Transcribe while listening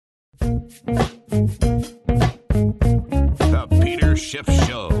The Peter Schiff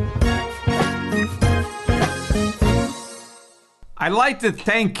Show. I'd like to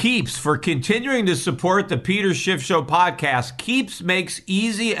thank Keeps for continuing to support the Peter Schiff Show podcast. Keeps makes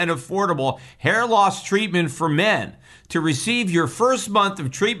easy and affordable hair loss treatment for men. To receive your first month of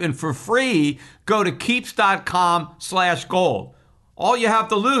treatment for free, go to keeps.com/gold. All you have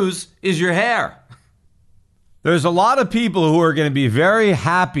to lose is your hair. There's a lot of people who are going to be very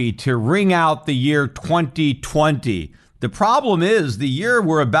happy to ring out the year 2020. The problem is the year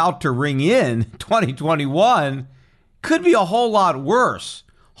we're about to ring in, 2021, could be a whole lot worse.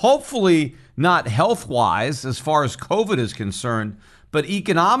 Hopefully not health-wise as far as COVID is concerned, but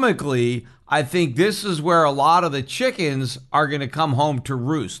economically, I think this is where a lot of the chickens are going to come home to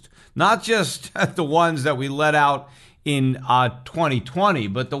roost. Not just the ones that we let out in 2020,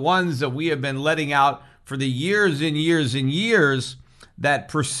 but the ones that we have been letting out for the years and years and years that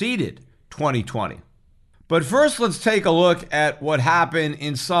preceded 2020. But first, let's take a look at what happened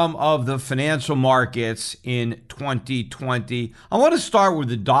in some of the financial markets in 2020. I want to start with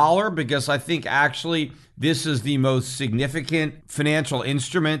the dollar because I think actually this is the most significant financial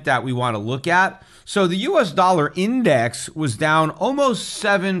instrument that we want to look at. So the US dollar index was down almost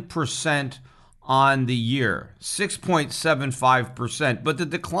 7% on the year, 6.75%. But the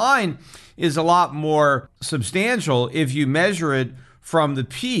decline is a lot more substantial if you measure it from the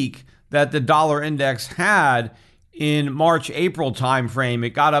peak that the dollar index had in March-April timeframe.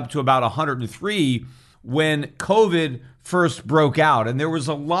 It got up to about 103 when COVID first broke out. And there was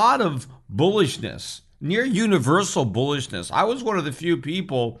a lot of bullishness, near universal bullishness. I was one of the few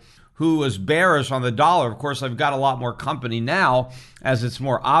people who was bearish on the dollar. Of course, I've got a lot more company now as it's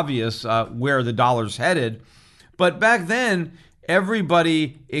more obvious where the dollar's headed. But back then,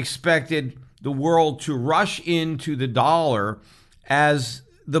 everybody expected the world to rush into the dollar as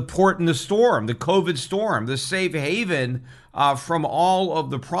the port in the storm, the COVID storm, the safe haven from all of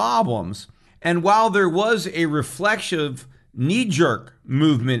the problems. And while there was a reflexive knee-jerk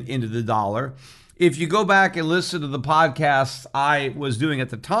movement into the dollar, if you go back and listen to the podcast I was doing at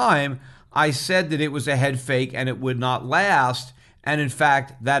the time, I said that it was a head fake and it would not last. And in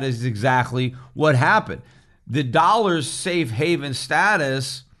fact, that is exactly what happened. The dollar's safe haven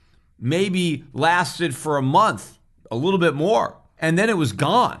status maybe lasted for a month, a little bit more, and then it was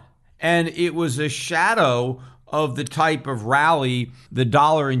gone. And it was a shadow of the type of rally the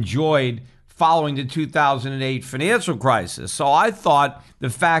dollar enjoyed following the 2008 financial crisis. So I thought the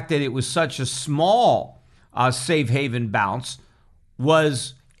fact that it was such a small safe haven bounce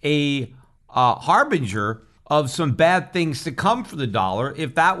was a harbinger of some bad things to come for the dollar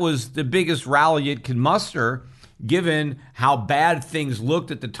if that was the biggest rally it could muster, given how bad things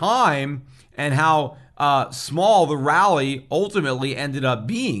looked at the time and how small the rally ultimately ended up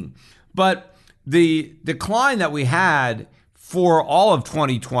being. But the decline that we had for all of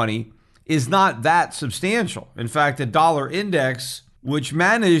 2020 is not that substantial. In fact, the dollar index, which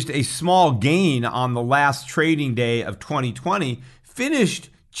managed a small gain on the last trading day of 2020, finished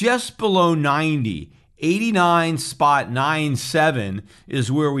just below 90. 89.97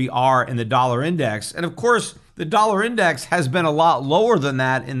 is where we are in the dollar index. And of course, the dollar index has been a lot lower than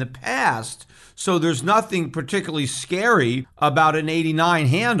that in the past. So there's nothing particularly scary about an 89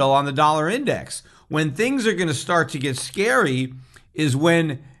 handle on the dollar index. When things are going to start to get scary is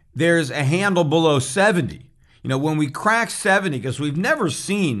when there's a handle below 70. You know, when we crack 70, because we've never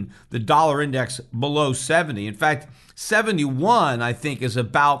seen the dollar index below 70. In fact, 71, I think, is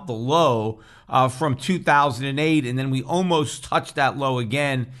about the low from 2008, and then we almost touched that low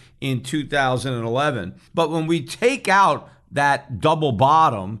again in 2011. But when we take out that double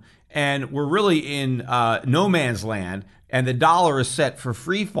bottom, and we're really in no man's land, and the dollar is set for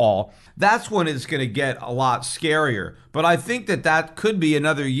free fall, that's when it's going to get a lot scarier. But I think that could be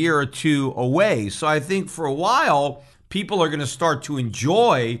another year or two away. So I think for a while, people are going to start to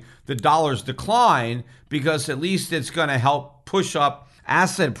enjoy the dollar's decline because at least it's going to help push up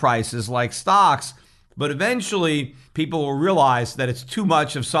asset prices like stocks. But eventually, people will realize that it's too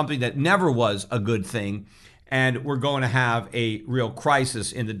much of something that never was a good thing, and we're going to have a real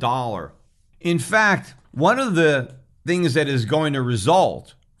crisis in the dollar. In fact, one of the things that is going to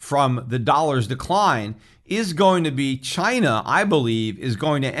result from the dollar's decline is going to be China, I believe, is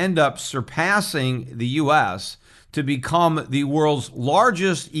going to end up surpassing the U.S. to become the world's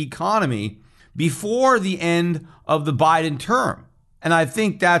largest economy before the end of the Biden term. And I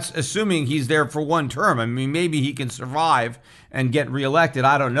think that's assuming he's there for one term. I mean, maybe he can survive and get reelected.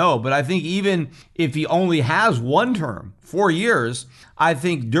 I don't know. But I think even if he only has one term, 4 years, I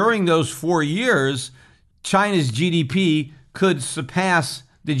think during those 4 years, China's GDP could surpass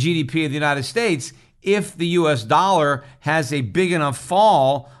the GDP of the United States if the US dollar has a big enough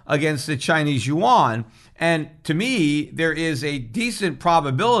fall against the Chinese yuan. And to me, there is a decent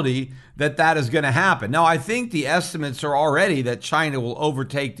probability that that is going to happen. Now, I think the estimates are already that China will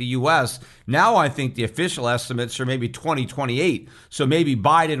overtake the US. Now, I think the official estimates are maybe 2028. So maybe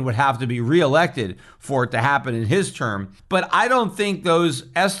Biden would have to be reelected for it to happen in his term. But I don't think those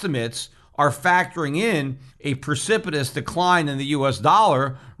estimates are factoring in a precipitous decline in the US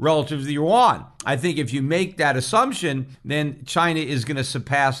dollar relative to the yuan. I think if you make that assumption, then China is going to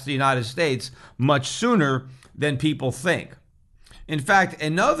surpass the United States much sooner than people think. In fact,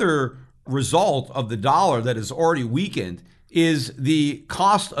 another result of the dollar that has already weakened is the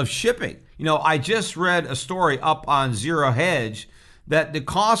cost of shipping. I just read a story up on Zero Hedge that the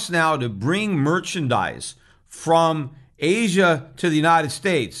cost now to bring merchandise from Asia to the United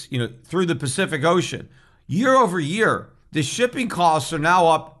States, through the Pacific Ocean, year over year, the shipping costs are now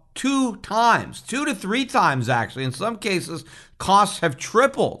up 2 to 3 times, actually. In some cases, costs have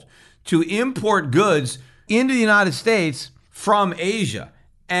tripled to import goods into the United States from Asia.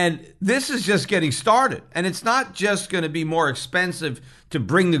 And this is just getting started. And it's not just going to be more expensive to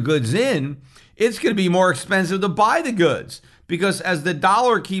bring the goods in, it's going to be more expensive to buy the goods. Because as the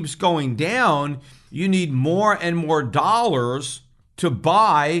dollar keeps going down, you need more and more dollars to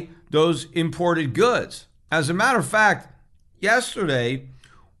buy those imported goods. As a matter of fact, yesterday,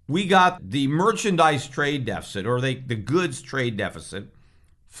 we got the merchandise trade deficit, or the goods trade deficit,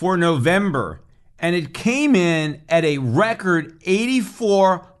 for November. And it came in at a record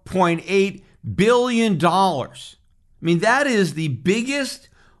 $84.8 billion. I mean, that is the biggest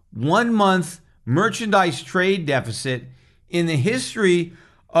 1-month merchandise trade deficit in the history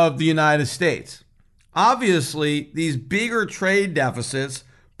of the United States. Obviously, these bigger trade deficits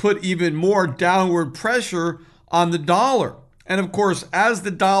put even more downward pressure on the dollar. And of course, as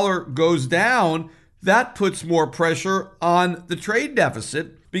the dollar goes down, that puts more pressure on the trade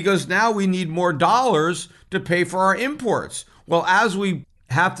deficit because now we need more dollars to pay for our imports. Well, as we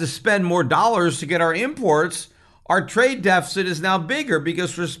have to spend more dollars to get our imports, our trade deficit is now bigger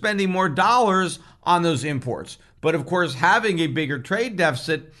because we're spending more dollars on those imports. But of course, having a bigger trade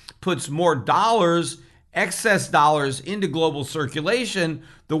deficit puts more dollars, excess dollars, into global circulation.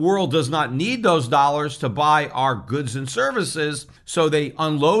 The world does not need those dollars to buy our goods and services, so they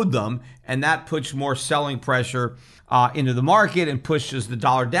unload them, and that puts more selling pressure into the market and pushes the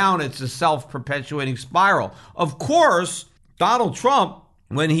dollar down. It's a self-perpetuating spiral. Of course, Donald Trump,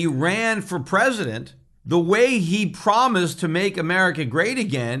 when he ran for president, the way he promised to make America great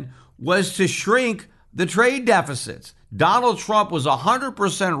again was to shrink the trade deficits. Donald Trump was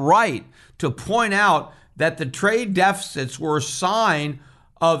 100% right to point out that the trade deficits were a sign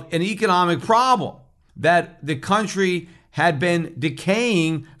of an economic problem, that the country had been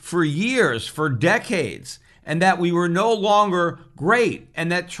decaying for years, for decades, and that we were no longer great,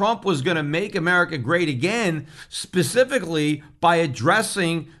 and that Trump was going to make America great again, specifically by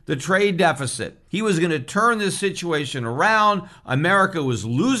addressing the trade deficit. He was going to turn this situation around. America was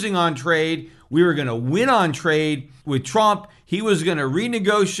losing on trade. We were going to win on trade with Trump. He was going to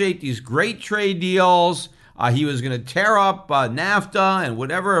renegotiate these great trade deals. He was going to tear up NAFTA and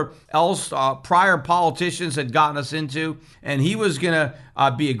whatever else prior politicians had gotten us into. And he was going to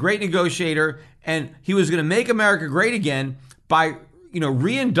be a great negotiator. And he was going to make America great again by,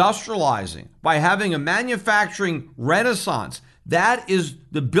 reindustrializing, by having a manufacturing renaissance. That is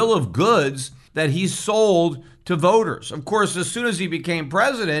the bill of goods that he sold to voters. Of course, as soon as he became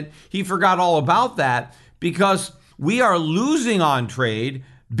president, he forgot all about that because we are losing on trade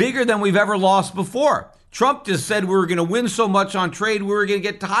bigger than we've ever lost before. Trump just said we were going to win so much on trade, we were going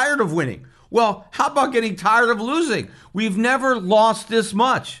to get tired of winning. Well, how about getting tired of losing? We've never lost this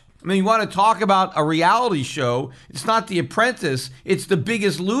much. I mean, you want to talk about a reality show, it's not The Apprentice, it's The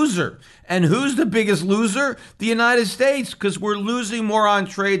Biggest Loser. And who's the biggest loser? The United States, because we're losing more on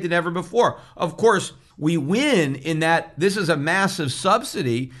trade than ever before. Of course, we win in that this is a massive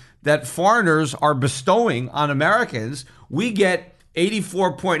subsidy that foreigners are bestowing on Americans. We get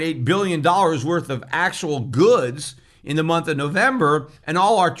 $84.8 billion worth of actual goods in the month of November, and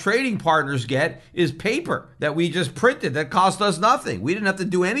all our trading partners get is paper that we just printed that cost us nothing. We didn't have to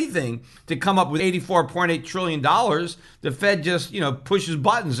do anything to come up with $84.8 trillion. The Fed just, pushes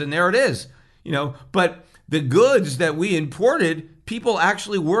buttons and there it is. But the goods that we imported, people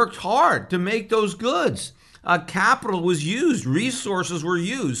actually worked hard to make those goods. Capital was used, resources were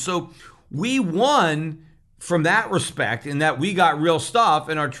used. So we won from that respect in that we got real stuff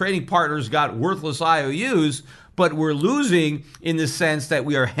and our trading partners got worthless IOUs. But we're losing in the sense that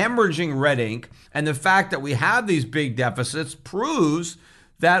we are hemorrhaging red ink. And the fact that we have these big deficits proves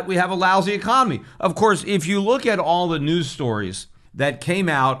that we have a lousy economy. Of course, if you look at all the news stories that came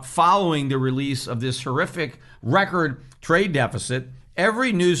out following the release of this horrific record trade deficit,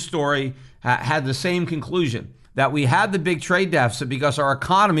 every news story had the same conclusion, that we had the big trade deficit because our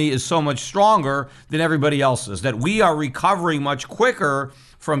economy is so much stronger than everybody else's, that we are recovering much quicker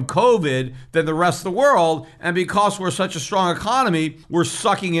from COVID than the rest of the world. And because we're such a strong economy, we're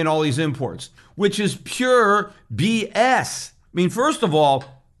sucking in all these imports, which is pure BS. I mean, first of all,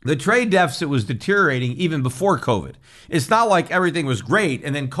 the trade deficit was deteriorating even before COVID. It's not like everything was great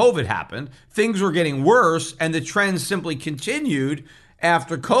and then COVID happened. Things were getting worse and the trend simply continued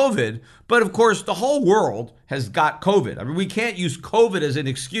after COVID. But of course, the whole world has got COVID. I mean, we can't use COVID as an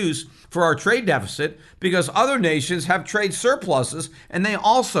excuse for our trade deficit because other nations have trade surpluses and they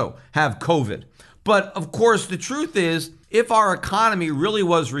also have COVID. But of course, the truth is, if our economy really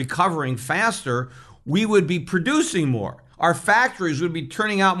was recovering faster, we would be producing more. Our factories would be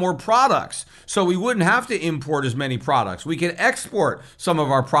turning out more products, so we wouldn't have to import as many products. We can export some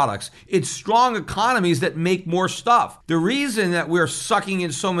of our products. It's strong economies that make more stuff. The reason that we're sucking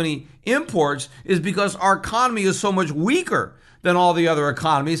in so many imports is because our economy is so much weaker than all the other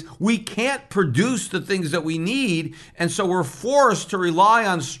economies. We can't produce the things that we need, and so we're forced to rely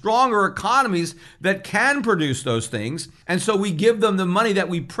on stronger economies that can produce those things. And so we give them the money that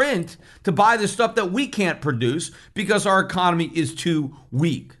we print to buy the stuff that we can't produce because our economy is too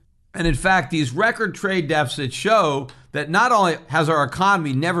weak. And in fact, these record trade deficits show that not only has our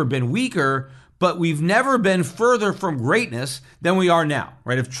economy never been weaker, but we've never been further from greatness than we are now,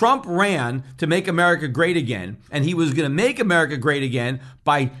 right? If Trump ran to make America great again, and he was going to make America great again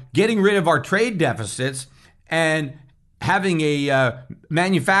by getting rid of our trade deficits and having a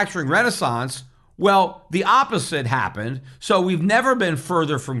manufacturing renaissance, well, the opposite happened. So we've never been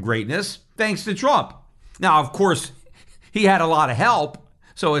further from greatness thanks to Trump. Now, of course, he had a lot of help,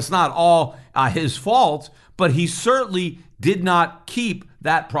 so it's not all his fault, but he certainly did not keep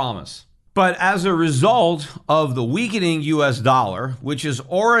that promise. But as a result of the weakening U.S. dollar, which is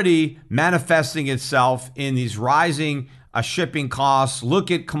already manifesting itself in these rising shipping costs, look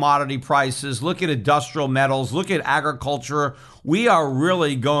at commodity prices, look at industrial metals, look at agriculture, we are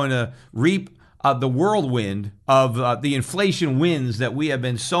really going to reap the whirlwind of the inflation winds that we have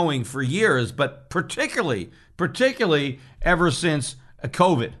been sowing for years, but particularly ever since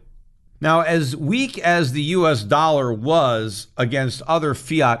COVID. Now, as weak as the U.S. dollar was against other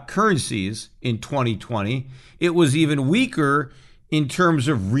fiat currencies in 2020, it was even weaker in terms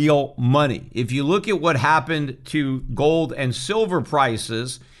of real money. If you look at what happened to gold and silver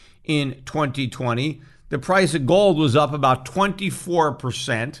prices in 2020, the price of gold was up about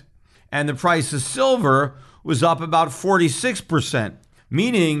 24%, and the price of silver was up about 46%,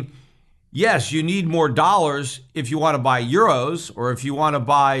 meaning yes, you need more dollars if you want to buy euros or if you want to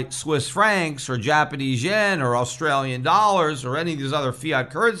buy Swiss francs or Japanese yen or Australian dollars or any of these other fiat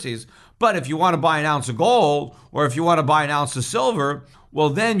currencies. But if you want to buy an ounce of gold or if you want to buy an ounce of silver, well,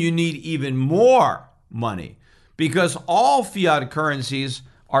 then you need even more money because all fiat currencies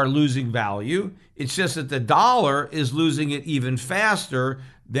are losing value. It's just that the dollar is losing it even faster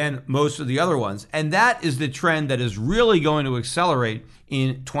than most of the other ones. And that is the trend that is really going to accelerate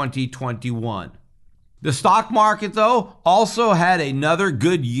in 2021. The stock market, though, also had another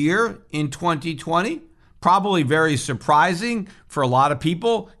good year in 2020. Probably very surprising for a lot of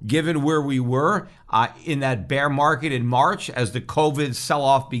people, given where we were in that bear market in March as the COVID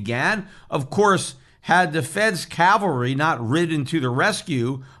sell-off began. Of course, had the Fed's cavalry not ridden to the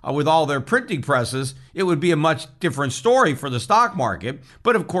rescue with all their printing presses, it would be a much different story for the stock market.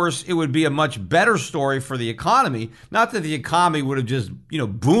 But of course, it would be a much better story for the economy. Not that the economy would have just,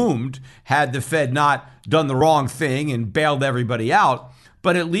 boomed had the Fed not done the wrong thing and bailed everybody out.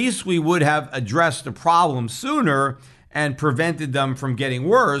 But at least we would have addressed the problem sooner and prevented them from getting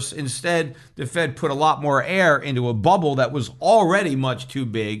worse. Instead, the Fed put a lot more air into a bubble that was already much too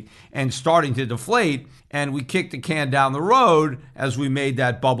big and starting to deflate, and we kicked the can down the road as we made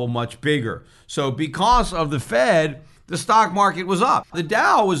that bubble much bigger. So because of the Fed, the stock market was up. The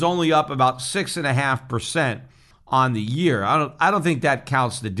Dow was only up about 6.5% on the year. I don't think that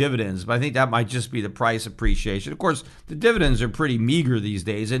counts the dividends, but I think that might just be the price appreciation. Of course, the dividends are pretty meager these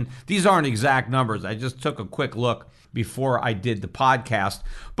days, and these aren't exact numbers. I just took a quick look before I did the podcast.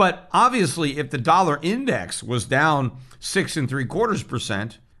 But obviously, if the dollar index was down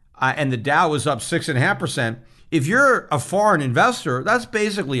 6.75%, and the Dow was up 6.5%, if you're a foreign investor, that's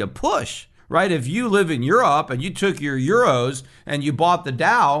basically a push, right? If you live in Europe and you took your euros and you bought the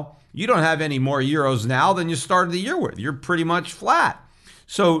Dow, you don't have any more euros now than you started the year with. You're pretty much flat.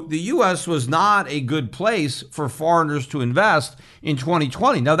 So the U.S. was not a good place for foreigners to invest in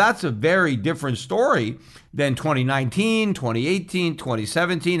 2020. Now, that's a very different story than 2019, 2018,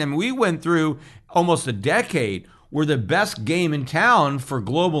 2017. I mean, we went through almost a decade where the best game in town for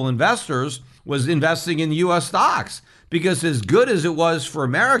global investors was investing in U.S. stocks. Because as good as it was for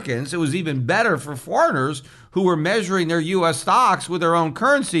Americans, it was even better for foreigners who were measuring their U.S. stocks with their own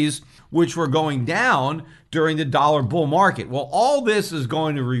currencies, which were going down during the dollar bull market. Well, all this is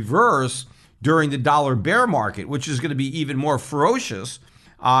going to reverse during the dollar bear market, which is going to be even more ferocious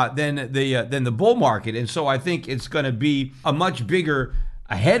than the bull market. And so I think it's going to be a much bigger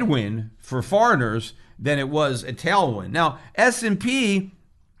headwind for foreigners than it was a tailwind. Now, S&P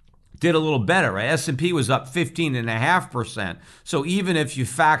did a little better, right? S&P was up 15.5%. So even if you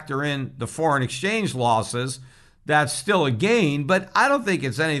factor in the foreign exchange losses, that's still a gain, but I don't think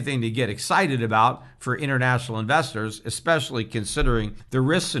it's anything to get excited about for international investors, especially considering the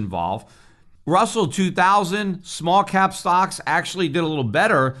risks involved. Russell 2000 small cap stocks actually did a little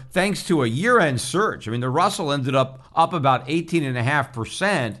better thanks to a year-end surge. I mean, the Russell ended up about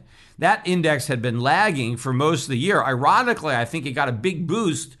 18.5%. That index had been lagging for most of the year. Ironically, I think it got a big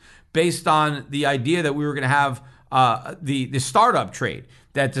boost based on the idea that we were going to have the startup trade,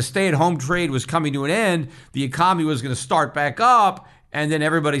 that the stay-at-home trade was coming to an end, the economy was going to start back up, and then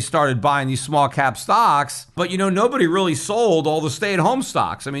everybody started buying these small cap stocks. But, nobody really sold all the stay-at-home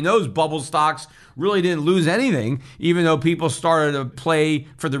stocks. I mean, those bubble stocks really didn't lose anything. Even though people started to play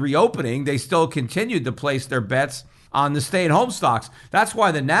for the reopening, they still continued to place their bets on the stay-at-home stocks. That's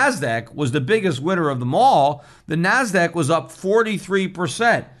why the NASDAQ was the biggest winner of them all. The NASDAQ was up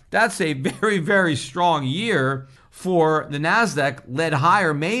 43%. That's a very, very strong year for the NASDAQ, led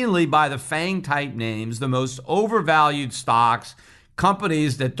higher mainly by the FANG-type names, the most overvalued stocks,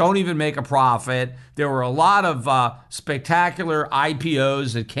 companies that don't even make a profit. There were a lot of spectacular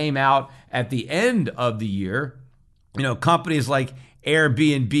IPOs that came out at the end of the year. Companies like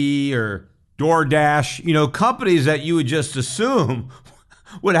Airbnb or DoorDash, companies that you would just assume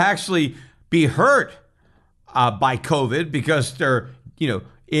would actually be hurt by COVID because they're,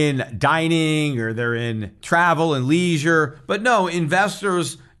 in dining or they're in travel and leisure. But no,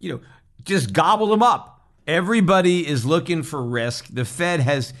 investors, just gobble them up. Everybody is looking for risk. The Fed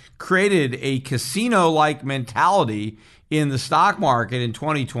has created a casino-like mentality in the stock market in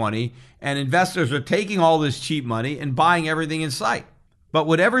 2020, and investors are taking all this cheap money and buying everything in sight. But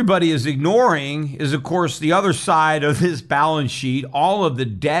what everybody is ignoring is, of course, the other side of this balance sheet, all of the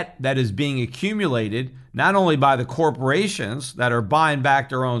debt that is being accumulated, not only by the corporations that are buying back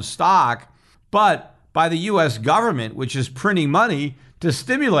their own stock, but by the U.S. government, which is printing money to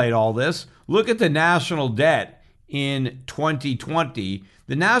stimulate all this. Look at the national debt in 2020.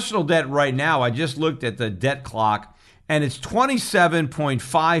 The national debt right now, I just looked at the debt clock, and it's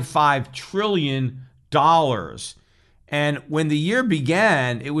 $27.55 trillion. And when the year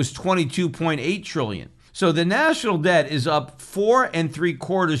began, it was $22.8 trillion. So the national debt is up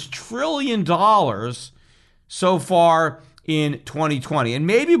 $4.75 trillion so far in 2020. And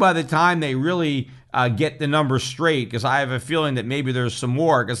maybe by the time they really get the numbers straight, because I have a feeling that maybe there's some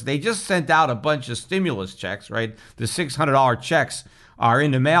more, because they just sent out a bunch of stimulus checks, right? The $600 checks are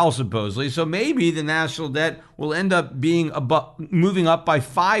in the mail supposedly. So maybe the national debt will end up being moving up by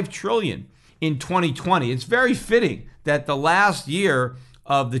 $5 trillion in 2020. It's very fitting that the last year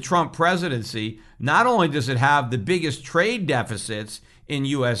of the Trump presidency, not only does it have the biggest trade deficits in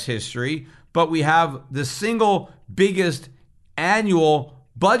U.S. history, but we have the single biggest annual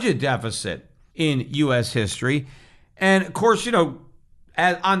budget deficit in U.S. history. And of course,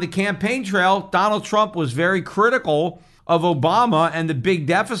 on the campaign trail, Donald Trump was very critical of Obama and the big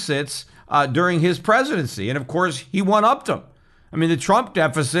deficits during his presidency. And of course, he one-upped them. I mean, the Trump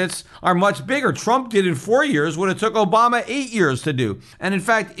deficits are much bigger. Trump did in 4 years what it took Obama 8 years to do. And in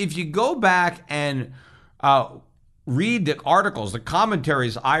fact, if you go back and read the articles, the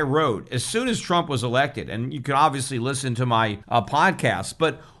commentaries I wrote as soon as Trump was elected, and you can obviously listen to my podcast,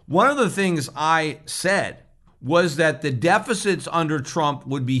 but one of the things I said was that the deficits under Trump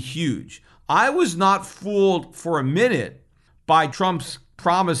would be huge. I was not fooled for a minute by Trump's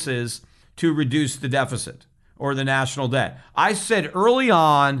promises to reduce the deficit or the national debt. I said early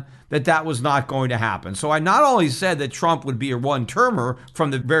on that was not going to happen. So I not only said that Trump would be a one-termer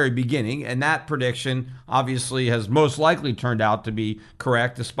from the very beginning, and that prediction obviously has most likely turned out to be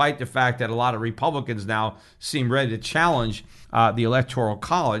correct, despite the fact that a lot of Republicans now seem ready to challenge the Electoral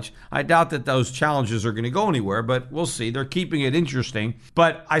College. I doubt that those challenges are going to go anywhere, but we'll see. They're keeping it interesting.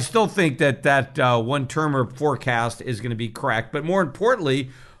 But I still think that one-termer forecast is going to be correct. But more importantly,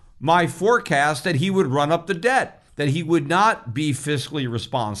 my forecast that he would run up the debt. that he would not be fiscally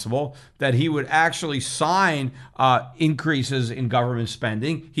responsible, that he would actually sign increases in government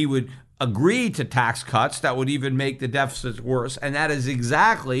spending. He would agree to tax cuts that would even make the deficits worse. And that is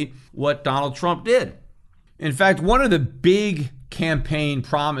exactly what Donald Trump did. In fact, one of the big campaign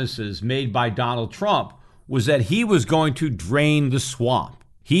promises made by Donald Trump was that he was going to drain the swamp.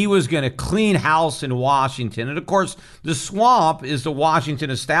 He was going to clean house in Washington. And of course, the swamp is the Washington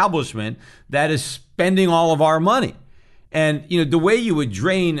establishment that is spending all of our money. And, the way you would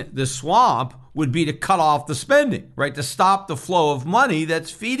drain the swamp would be to cut off the spending, right? To stop the flow of money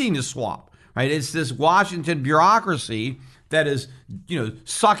that's feeding the swamp, right? It's this Washington bureaucracy that is,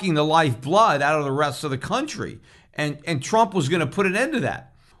 sucking the lifeblood out of the rest of the country. And Trump was going to put an end to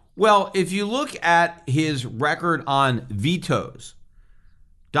that. Well, if you look at his record on vetoes,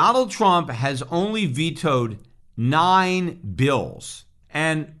 Donald Trump has only vetoed 9 bills.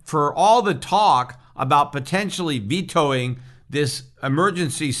 And for all the talk about potentially vetoing this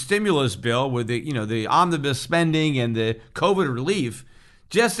emergency stimulus bill with the omnibus spending and the COVID relief,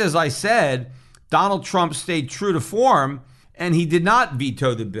 just as I said, Donald Trump stayed true to form and he did not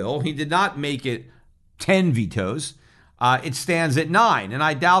veto the bill. He did not make it 10 vetoes. It stands at 9. And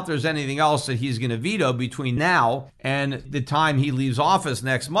I doubt there's anything else that he's going to veto between now and the time he leaves office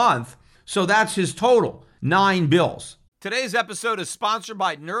next month. So that's his total, 9 bills. Today's episode is sponsored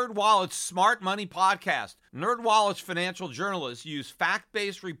by NerdWallet's Smart Money Podcast. NerdWallet's financial journalists use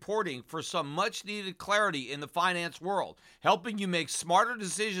fact-based reporting for some much-needed clarity in the finance world, helping you make smarter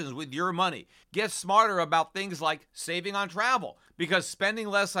decisions with your money. Get smarter about things like saving on travel, because spending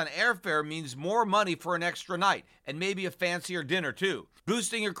less on airfare means more money for an extra night, and maybe a fancier dinner too.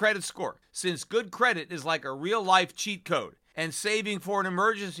 Boosting your credit score, since good credit is like a real-life cheat code. And saving for an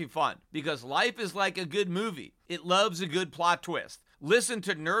emergency fund, because life is like a good movie. It loves a good plot twist. Listen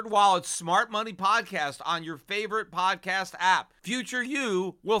to NerdWallet's Smart Money Podcast on your favorite podcast app. Future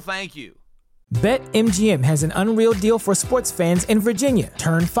you will thank you. BetMGM has an unreal deal for sports fans in Virginia.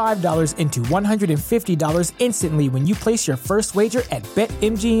 Turn $5 into $150 instantly when you place your first wager at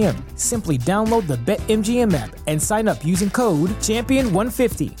BetMGM. Simply download the BetMGM app and sign up using code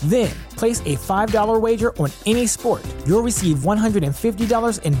Champion150. Then, place a $5 wager on any sport. You'll receive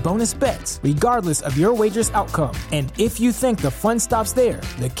 $150 in bonus bets, regardless of your wager's outcome. And if you think the fun stops there,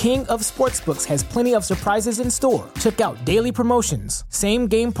 the king of sportsbooks has plenty of surprises in store. Check out daily promotions,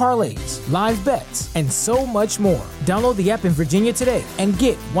 same-game parlays, live bets, and so much more. Download the app in Virginia today and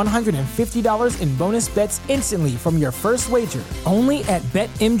get $150 in bonus bets instantly from your first wager. Only at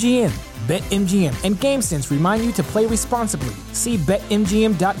BetMGM. BetMGM and GameSense remind you to play responsibly. See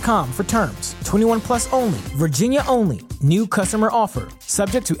BetMGM.com for terms. 21 plus only. Virginia only. New customer offer.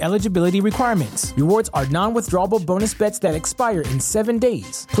 Subject to eligibility requirements. Rewards are non-withdrawable bonus bets that expire in 7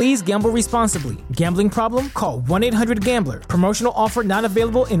 days. Please gamble responsibly. Gambling problem? Call 1-800-GAMBLER. Promotional offer not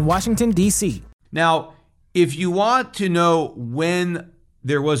available in Washington, D.C. Now, if you want to know when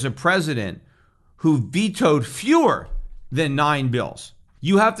there was a president who vetoed fewer than 9 bills,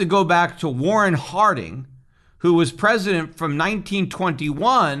 you have to go back to Warren Harding, who was president from 1921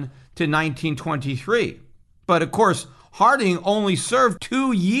 to 1923. But of course, Harding only served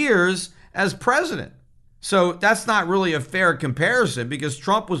 2 years as president. So that's not really a fair comparison because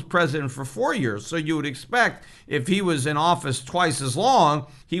Trump was president for 4 years. So you would expect if he was in office twice as long,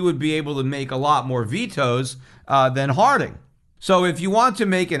 he would be able to make a lot more vetoes than Harding. So if you want to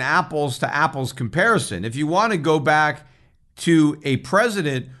make an apples to apples comparison, if you want to go back to a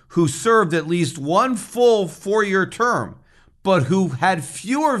president who served at least one full 4-year term, but who had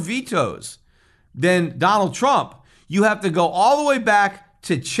fewer vetoes than Donald Trump, you have to go all the way back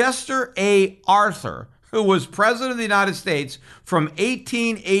to Chester A. Arthur, who was president of the United States from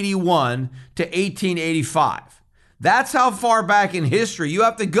 1881 to 1885. That's how far back in history you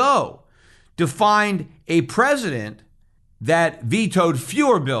have to go to find a president that vetoed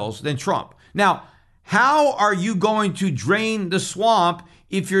fewer bills than Trump. Now, how are you going to drain the swamp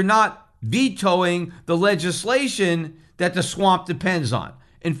if you're not vetoing the legislation that the swamp depends on?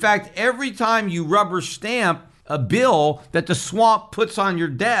 In fact, every time you rubber stamp a bill that the swamp puts on your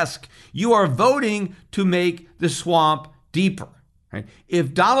desk, you are voting to make the swamp deeper. Right?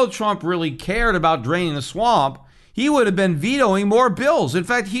 If Donald Trump really cared about draining the swamp, he would have been vetoing more bills. In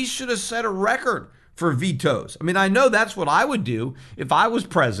fact, he should have set a record for vetoes. I mean, I know that's what I would do if I was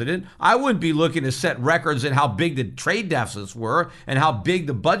president. I wouldn't be looking to set records at how big the trade deficits were and how big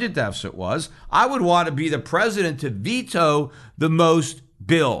the budget deficit was. I would want to be the president to veto the most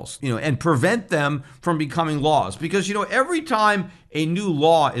bills, and prevent them from becoming laws. Because, every time a new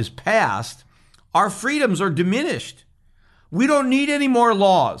law is passed, our freedoms are diminished. We don't need any more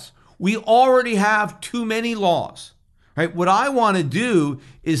laws. We already have too many laws. Right? What I want to do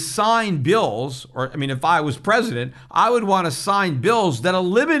is sign bills, if I was president, I would want to sign bills that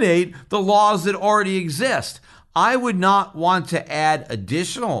eliminate the laws that already exist. I would not want to add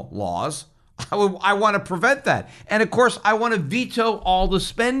additional laws. I want to prevent that. And of course, I want to veto all the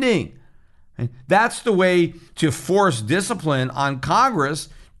spending. And that's the way to force discipline on Congress.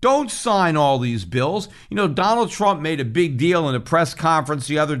 Don't sign all these bills. Donald Trump made a big deal in a press conference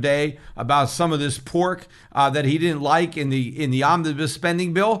the other day about some of this pork that he didn't like in the omnibus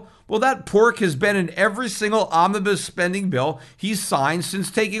spending bill. Well, that pork has been in every single omnibus spending bill he's signed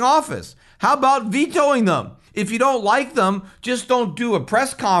since taking office. How about vetoing them? If you don't like them, just don't do a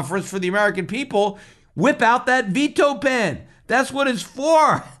press conference for the American people. Whip out that veto pen. That's what it's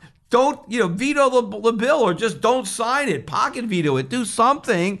for. Don't, veto the bill, or just don't sign it, pocket veto it, do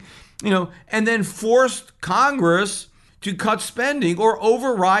something, and then force Congress to cut spending or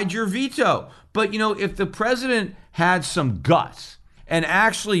override your veto. But, if the president had some guts and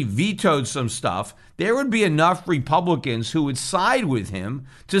actually vetoed some stuff, there would be enough Republicans who would side with him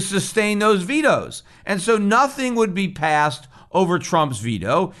to sustain those vetoes. And so nothing would be passed over Trump's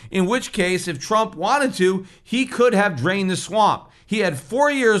veto, in which case, if Trump wanted to, he could have drained the swamp. He had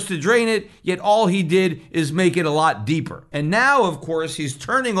 4 years to drain it, yet all he did is make it a lot deeper. And now, of course, he's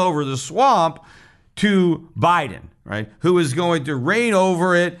turning over the swamp to Biden, right? Who is going to reign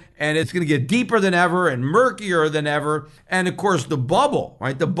over it, and it's going to get deeper than ever and murkier than ever. And of course, the bubble,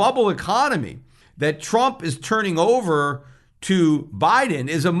 right? The bubble economy that Trump is turning over to Biden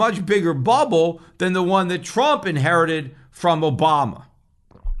is a much bigger bubble than the one that Trump inherited from Obama.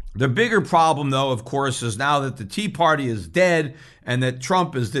 The bigger problem, though, of course, is now that the Tea Party is dead and that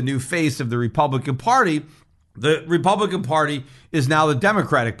Trump is the new face of the Republican Party, the Republican Party is now the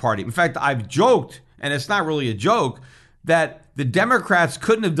Democratic Party. In fact, I've joked, and it's not really a joke, that the Democrats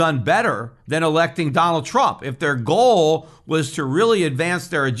couldn't have done better than electing Donald Trump. If their goal was to really advance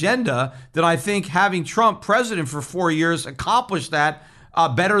their agenda, then I think having Trump president for 4 years accomplished that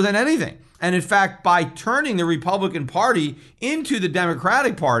better than anything. And in fact, by turning the Republican Party into the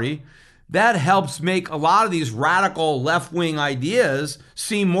Democratic Party, that helps make a lot of these radical left-wing ideas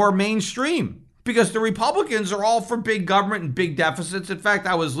seem more mainstream, because the Republicans are all for big government and big deficits. In fact,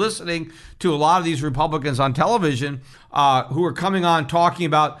 I was listening to a lot of these Republicans on television who are coming on talking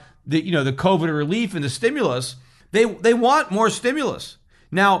about the COVID relief and the stimulus. They want more stimulus.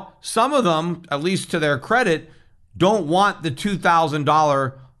 Now, some of them, at least to their credit, don't want the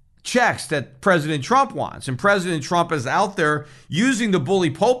 $2,000 checks that President Trump wants. And President Trump is out there using the bully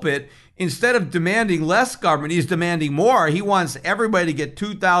pulpit. Instead of demanding less government, he's demanding more. He wants everybody to get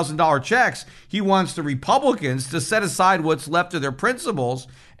 $2,000 checks. He wants the Republicans to set aside what's left of their principles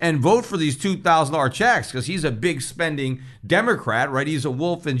and vote for these $2,000 checks, because he's a big spending Democrat, right? He's a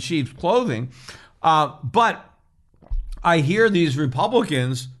wolf in sheep's clothing. But I hear these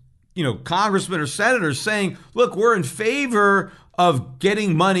Republicans, congressmen or senators saying, look, we're in favor of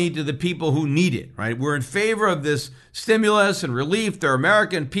getting money to the people who need it, right? We're in favor of this stimulus and relief. They're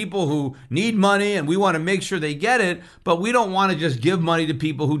American people who need money, and we want to make sure they get it, but we don't want to just give money to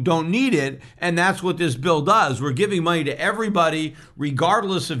people who don't need it, and that's what this bill does. We're giving money to everybody,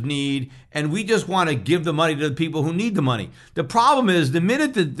 regardless of need, and we just want to give the money to the people who need the money. The problem is, the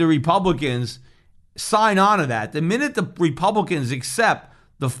minute that the Republicans sign on to that, the minute the Republicans accept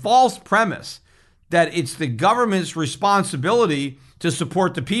the false premise that it's the government's responsibility to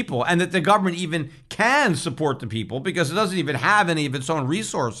support the people, and that the government even can support the people because it doesn't even have any of its own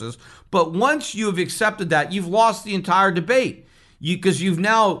resources. But once you've accepted that, you've lost the entire debate, because you've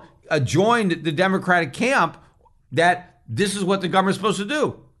now joined the Democratic camp that this is what the government's supposed to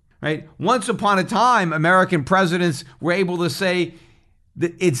do, right? Once upon a time, American presidents were able to say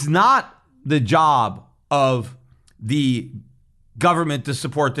that it's not the job of the government to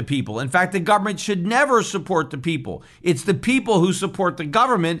support the people. In fact, the government should never support the people. It's the people who support the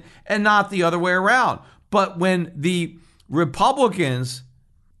government and not the other way around. But when the Republicans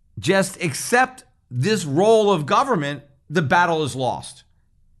just accept this role of government, the battle is lost.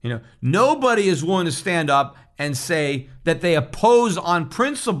 Nobody is willing to stand up and say that they oppose on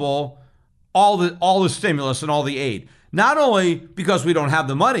principle all the stimulus and all the aid. Not only because we don't have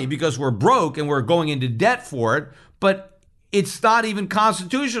the money, because we're broke and we're going into debt for it, but it's not even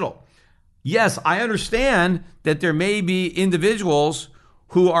constitutional. Yes, I understand that there may be individuals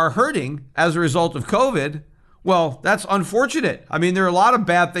who are hurting as a result of COVID. Well, that's unfortunate. I mean, there are a lot of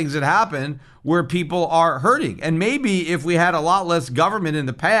bad things that happen where people are hurting. And maybe if we had a lot less government in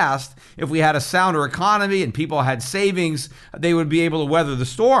the past, if we had a sounder economy and people had savings, they would be able to weather the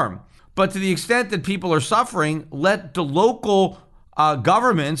storm. But to the extent that people are suffering, let the local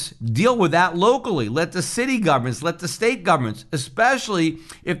governments deal with that locally. Let the city governments, let the state governments, especially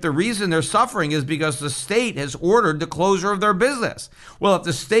if the reason they're suffering is because the state has ordered the closure of their business. Well, if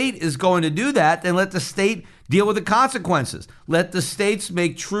the state is going to do that, then let the state deal with the consequences. Let the states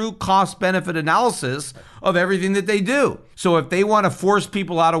make true cost-benefit analysis of everything that they do. So if they want to force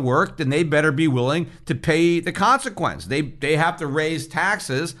people out of work, then they better be willing to pay the consequence. They have to raise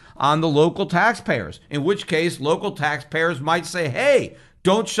taxes on the local taxpayers, in which case local taxpayers might say, hey,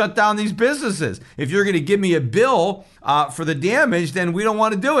 don't shut down these businesses. If you're going to give me a bill for the damage, then we don't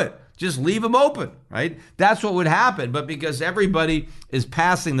want to do it. Just leave them open, right? That's what would happen. But because everybody is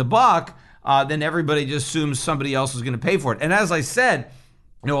passing the buck, then everybody just assumes somebody else is going to pay for it. And as I said,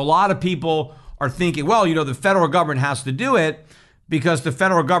 a lot of people are thinking, well, the federal government has to do it because the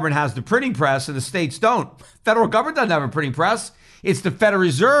federal government has the printing press and the states don't. Federal government doesn't have a printing press. It's the Federal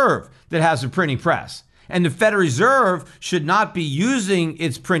Reserve that has a printing press. And the Federal Reserve should not be using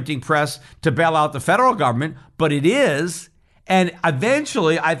its printing press to bail out the federal government, but it is. And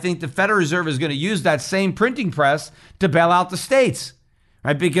eventually, I think the Federal Reserve is going to use that same printing press to bail out the states,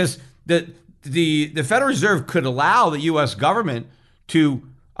 right? Because the Federal Reserve could allow the U.S. government to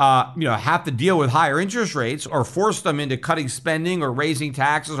have to deal with higher interest rates or force them into cutting spending or raising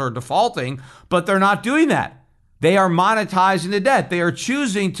taxes or defaulting, but they're not doing that. They are monetizing the debt. They are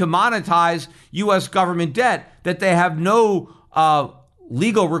choosing to monetize U.S. government debt that they have no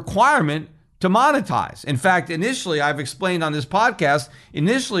legal requirement to monetize. In fact, initially, I've explained on this podcast,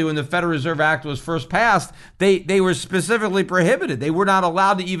 initially when the Federal Reserve Act was first passed, they were specifically prohibited. They were not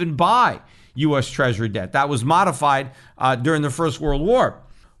allowed to even buy U.S. Treasury debt. That was modified during the First World War.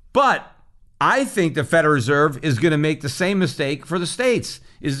 But I think the Federal Reserve is going to make the same mistake for the states.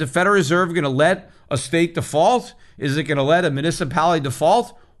 Is the Federal Reserve going to let a state default? Is it going to let a municipality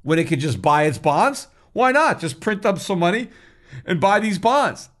default when it could just buy its bonds? Why not? Just print up some money and buy these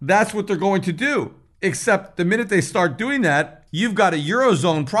bonds. That's what they're going to do. Except the minute they start doing that, you've got a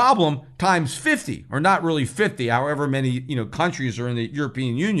Eurozone problem times 50, or not really 50, however many countries are in the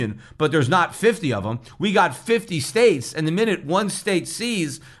European Union, but there's not 50 of them. We got 50 states, and the minute one state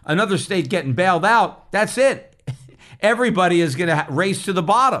sees another state getting bailed out, that's it. Everybody is going to race to the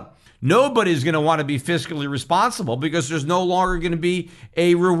bottom. Nobody's going to want to be fiscally responsible because there's no longer going to be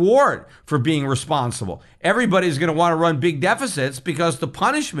a reward for being responsible. Everybody's going to want to run big deficits because the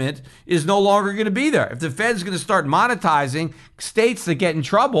punishment is no longer going to be there. If the Fed's going to start monetizing states that get in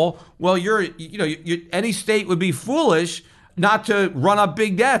trouble, well, any state would be foolish not to run up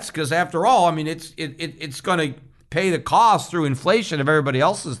big debts because after all, it's going to pay the cost through inflation of everybody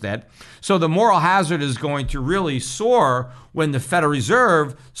else's debt. So the moral hazard is going to really soar when the Federal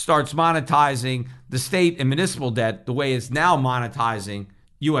Reserve starts monetizing the state and municipal debt the way it's now monetizing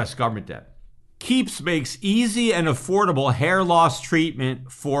U.S. government debt. Keeps makes easy and affordable hair loss treatment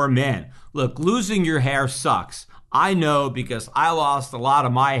for men. Look, losing your hair sucks. I know because I lost a lot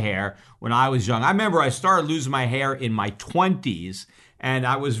of my hair when I was young. I remember I started losing my hair in my 20s. And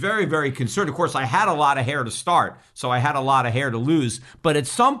I was very, very concerned. Of course, I had a lot of hair to start, so I had a lot of hair to lose. But at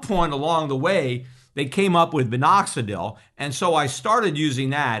some point along the way, they came up with minoxidil. And so I started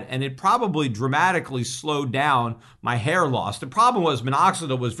using that, and it probably dramatically slowed down my hair loss. The problem was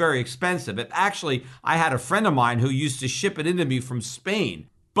minoxidil was very expensive. I had a friend of mine who used to ship it into me from Spain.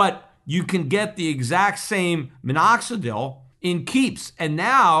 But you can get the exact same minoxidil in Keeps. And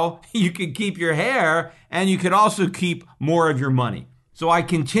now you can keep your hair, and you can also keep more of your money. So I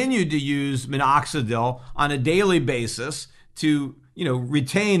continued to use minoxidil on a daily basis to,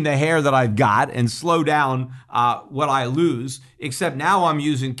 retain the hair that I've got and slow down what I lose. Except now I'm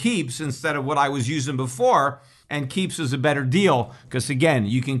using Keeps instead of what I was using before. And Keeps is a better deal because, again,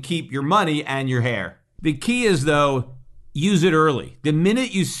 you can keep your money and your hair. The key is, though, use it early. The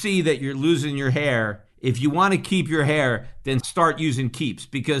minute you see that you're losing your hair, if you want to keep your hair, then start using Keeps.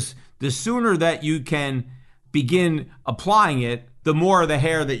 Because the sooner that you can begin applying it, the more of the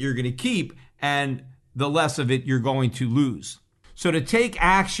hair that you're going to keep and the less of it you're going to lose. So to take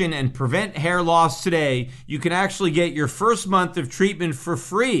action and prevent hair loss today, you can actually get your first month of treatment for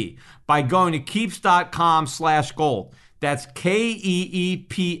free by going to keeps.com/gold. That's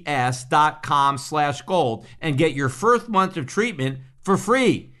KEEPS.com/gold and get your first month of treatment for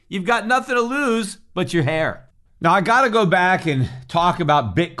free. You've got nothing to lose but your hair. Now, I got to go back and talk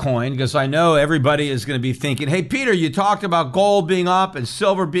about Bitcoin because I know everybody is going to be thinking, hey, Peter, you talked about gold being up and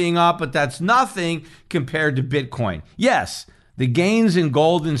silver being up, but that's nothing compared to Bitcoin. Yes, the gains in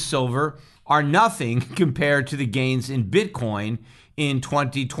gold and silver are nothing compared to the gains in Bitcoin in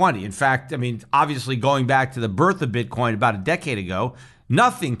 2020. In fact, obviously going back to the birth of Bitcoin about a decade ago,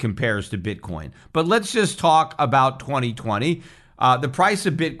 nothing compares to Bitcoin. But let's just talk about 2020. the price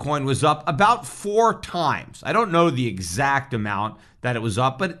of Bitcoin was up about 4 times. I don't know the exact amount that it was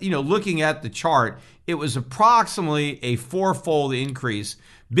up, but looking at the chart, it was approximately a 4-fold increase.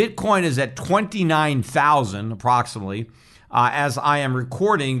 Bitcoin is at 29,000 approximately as I am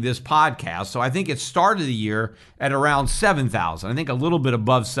recording this podcast. So I think it started the year at around 7,000. I think a little bit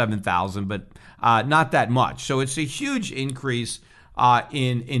above 7,000, but not that much. So it's a huge increase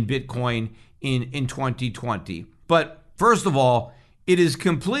in Bitcoin in 2020. But first of all, it is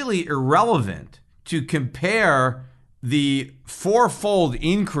completely irrelevant to compare the 4-fold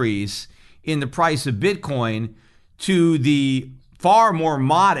increase in the price of Bitcoin to the far more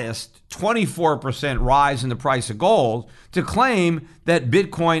modest 24% rise in the price of gold to claim that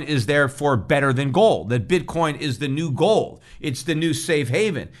Bitcoin is therefore better than gold, that Bitcoin is the new gold. It's the new safe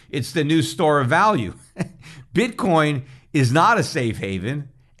haven. It's the new store of value. Bitcoin is not a safe haven,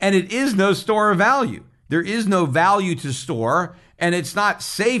 and it is no store of value. There is no value to store, and it's not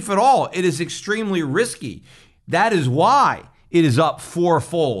safe at all. It is extremely risky. That is why it is up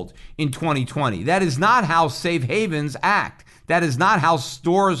 4-fold in 2020. That is not how safe havens act. That is not how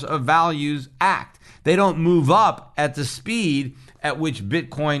stores of values act. They don't move up at the speed at which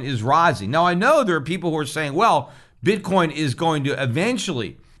Bitcoin is rising. Now, I know there are people who are saying, well, Bitcoin is going to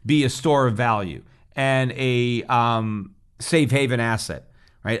eventually be a store of value and a safe haven asset,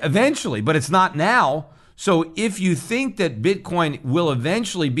 right? Eventually, but it's not now. So if you think that Bitcoin will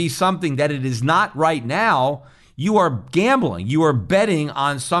eventually be something that it is not right now, you are gambling. You are betting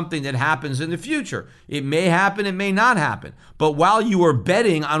on something that happens in the future. It may happen, it may not happen. But while you are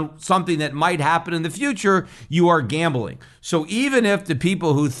betting on something that might happen in the future, you are gambling. So even if the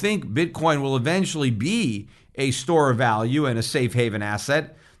people who think Bitcoin will eventually be a store of value and a safe haven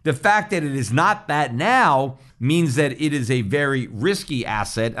asset, the fact that it is not that now means that it is a very risky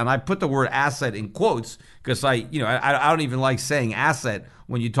asset. And I put the word asset in quotes because I don't even like saying asset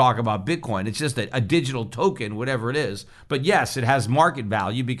when you talk about Bitcoin. It's just a digital token, whatever it is. But yes, it has market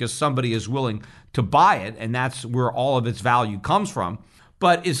value because somebody is willing to buy it, and that's where all of its value comes from.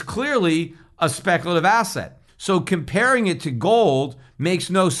 But it's clearly a speculative asset. So comparing it to gold makes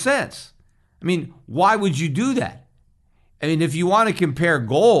no sense. I mean, why would you do that? I mean, if you want to compare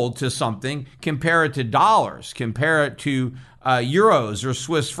gold to something, compare it to dollars, compare it to euros or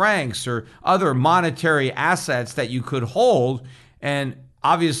Swiss francs or other monetary assets that you could hold. And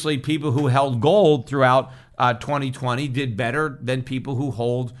obviously, people who held gold throughout 2020 did better than people who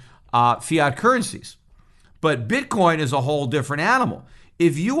hold fiat currencies. But Bitcoin is a whole different animal.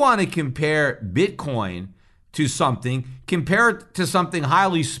 If you want to compare Bitcoin to something, compare it to something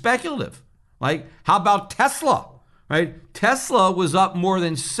highly speculative. Like, how about Tesla? Right? Tesla was up more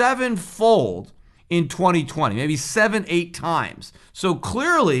than 7-fold in 2020, maybe 7-8 times. So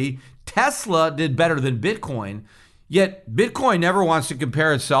clearly, Tesla did better than Bitcoin. Yet Bitcoin never wants to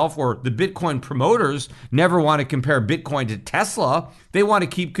compare itself, or the Bitcoin promoters never want to compare Bitcoin to Tesla. They want to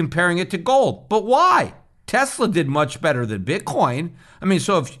keep comparing it to gold. But why? Tesla did much better than Bitcoin. I mean,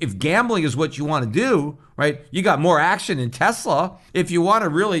 so if gambling is what you want to do, right, you got more action in Tesla. If you want to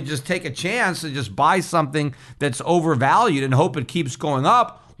really just take a chance and just buy something that's overvalued and hope it keeps going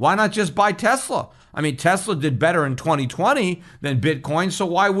up, why not just buy Tesla? I mean, Tesla did better in 2020 than Bitcoin, so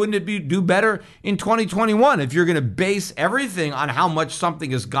why wouldn't it do better in 2021? If you're going to base everything on how much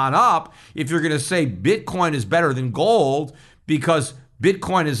something has gone up, if you're going to say Bitcoin is better than gold because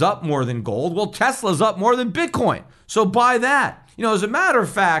Bitcoin is up more than gold, well, Tesla's up more than Bitcoin. So buy that. As a matter of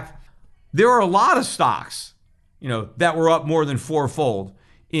fact, there are a lot of stocks, that were up more than 4-fold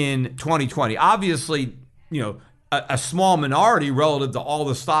in 2020. Obviously, a small minority relative to all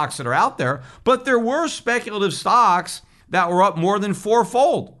the stocks that are out there, but there were speculative stocks that were up more than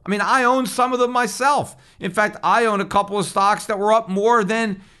 4-fold. I mean, I own some of them myself. In fact, I own a couple of stocks that were up more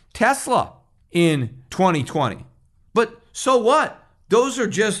than Tesla in 2020. But so what? Those are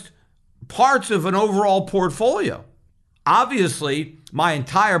just parts of an overall portfolio. Obviously, my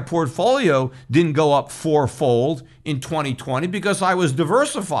entire portfolio didn't go up 4-fold in 2020 because I was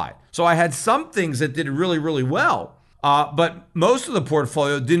diversified. So I had some things that did really, really well, but most of the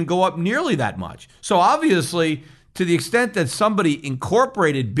portfolio didn't go up nearly that much. So obviously, to the extent that somebody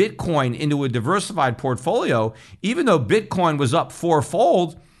incorporated Bitcoin into a diversified portfolio, even though Bitcoin was up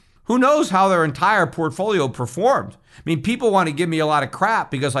 4-fold, who knows how their entire portfolio performed? I mean, people want to give me a lot of crap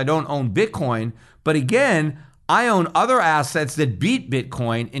because I don't own Bitcoin, but again, I own other assets that beat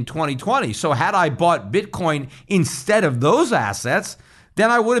Bitcoin in 2020. So had I bought Bitcoin instead of those assets, then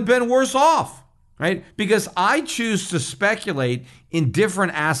I would have been worse off, right? Because I choose to speculate in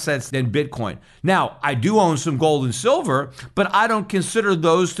different assets than Bitcoin. Now, I do own some gold and silver, but I don't consider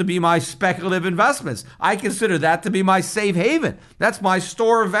those to be my speculative investments. I consider that to be my safe haven. That's my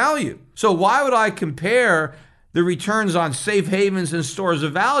store of value. So why would I compare the returns on safe havens and stores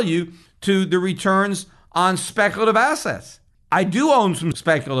of value to the returns on speculative assets? I do own some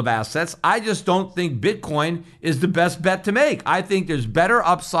speculative assets. I just don't think Bitcoin is the best bet to make. I think there's better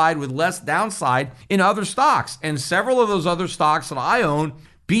upside with less downside in other stocks. And several of those other stocks that I own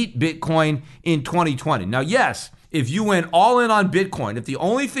beat Bitcoin in 2020. Now, yes, if you went all in on Bitcoin, if the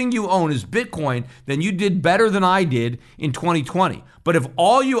only thing you own is Bitcoin, then you did better than I did in 2020. But if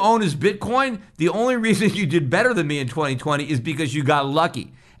all you own is Bitcoin, the only reason you did better than me in 2020 is because you got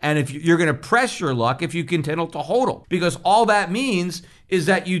lucky. And if you're going to press your luck if you continue to hodl, because all that means is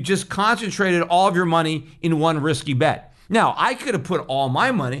that you just concentrated all of your money in one risky bet. Now, I could have put all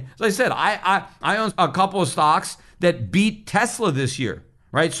my money, as I said, I own a couple of stocks that beat Tesla this year,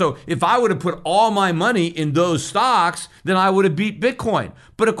 right? So if I would have put all my money in those stocks, then I would have beat Bitcoin.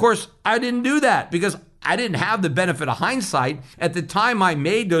 But of course, I didn't do that because I didn't have the benefit of hindsight. At the time I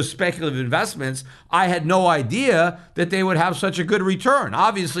made those speculative investments, I had no idea that they would have such a good return.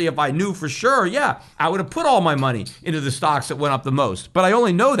 Obviously, if I knew for sure, I would have put all my money into the stocks that went up the most. But I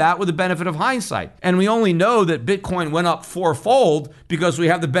only know that with the benefit of hindsight. And we only know that Bitcoin went up fourfold because we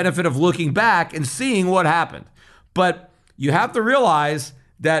have the benefit of looking back and seeing what happened. But you have to realize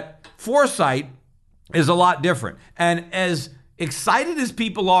that foresight is a lot different. And as excited as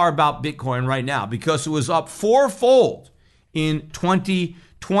people are about Bitcoin right now because it was up fourfold in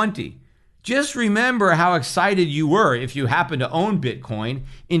 2020, just remember how excited you were if you happen to own Bitcoin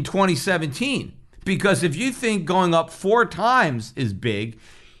in 2017. Because if you think going up 4 times is big,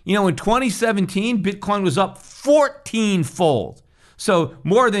 in 2017, Bitcoin was up 14-fold. So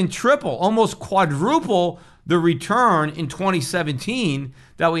more than triple, almost quadruple the return in 2017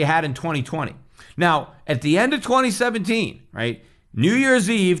 that we had in 2020. Now, at the end of 2017, right, New Year's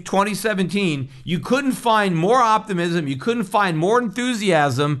Eve 2017, you couldn't find more optimism, you couldn't find more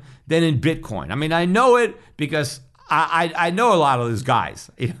enthusiasm than in Bitcoin. I mean, I know it because I know a lot of those guys,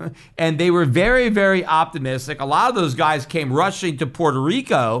 and they were very, very optimistic. A lot of those guys came rushing to Puerto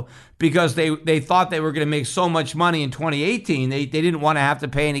Rico because they thought they were going to make so much money in 2018, they didn't want to have to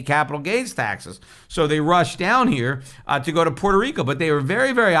pay any capital gains taxes. So they rushed down here to go to Puerto Rico. But they were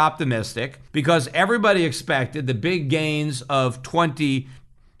very, very optimistic because everybody expected the big gains of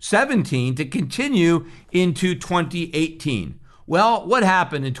 2017 to continue into 2018. Well, what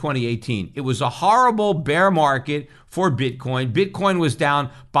happened in 2018? It was a horrible bear market for Bitcoin. Bitcoin was down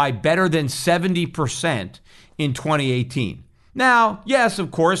by better than 70% in 2018. Now, yes,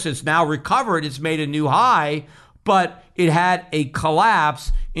 of course, it's now recovered. It's made a new high, but it had a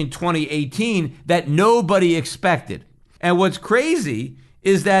collapse in 2018 that nobody expected. And what's crazy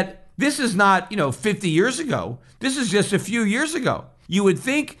is that this is not, 50 years ago. This is just a few years ago. You would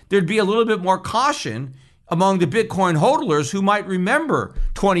think there'd be a little bit more caution among the Bitcoin hodlers who might remember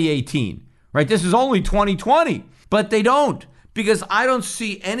 2018, right? This is only 2020, but they don't, because I don't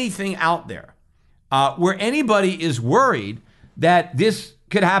see anything out there where anybody is worried that this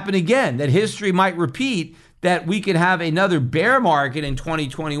could happen again, that history might repeat, that we could have another bear market in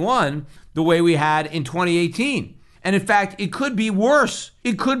 2021 the way we had in 2018. And in fact, it could be worse.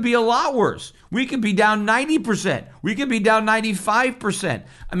 It could be a lot worse. We could be down 90%. We could be down 95%.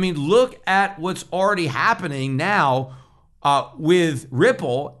 I mean, look at what's already happening now with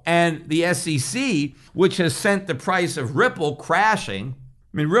Ripple and the SEC, which has sent the price of Ripple crashing.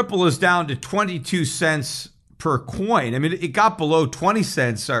 I mean, Ripple is down to 22 cents per coin. I mean, it got below 20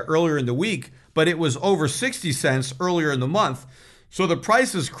 cents earlier in the week, but it was over 60 cents earlier in the month. So the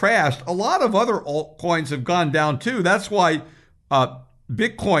price has crashed. A lot of other altcoins have gone down too. That's why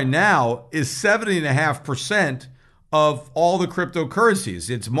Bitcoin now is 70.5% of all the cryptocurrencies.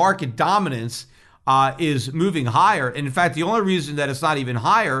 Its market dominance is moving higher. And in fact, the only reason that it's not even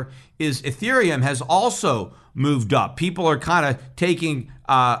higher is Ethereum has also moved up. People are kind of taking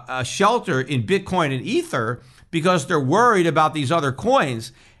a shelter in Bitcoin and Ether because they're worried about these other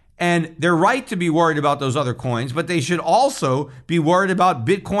coins. And they're right to be worried about those other coins, but they should also be worried about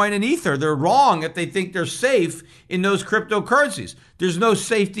Bitcoin and Ether. They're wrong if they think they're safe in those cryptocurrencies. There's no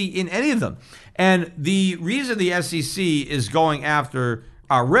safety in any of them. And the reason the SEC is going after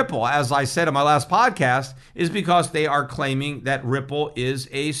Ripple, as I said in my last podcast, is because they are claiming that Ripple is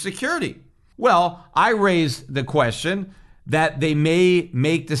a security. Well, I raised the question that they may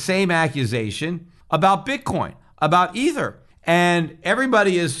make the same accusation about Bitcoin, about Ether. And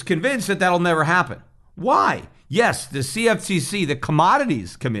everybody is convinced that that'll never happen. Why? yes, the CFTC, the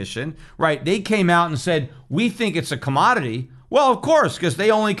Commodities Commission, right, they came out and said, we think it's a commodity. Well, of course, because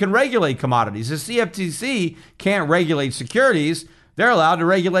they only can regulate commodities. The CFTC can't regulate securities. They're allowed to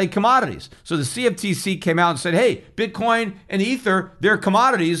regulate commodities. So the CFTC came out and said, hey, Bitcoin and Ether, they're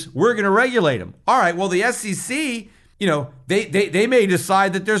commodities. We're going to regulate them. All right, well, the SEC, they may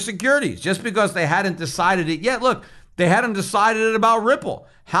decide that they're securities just because they hadn't decided it yet. Look, they hadn't decided it about Ripple.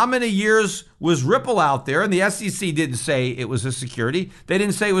 How many years was Ripple out there? And the SEC didn't say it was a security. They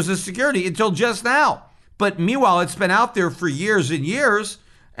didn't say it was a security until just now. But meanwhile, it's been out there for years and years,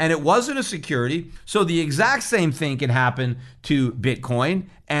 and it wasn't a security. So the exact same thing can happen to Bitcoin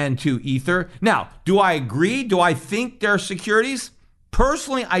and to Ether. Now, do I agree? Do I think they're securities?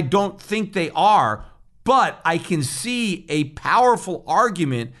 Personally, I don't think they are, but I can see a powerful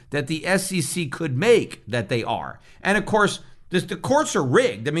argument that the SEC could make that they are. And of course, the courts are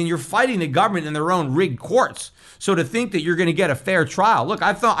rigged. I mean, you're fighting the government in their own rigged courts. So to think that you're going to get a fair trial, look,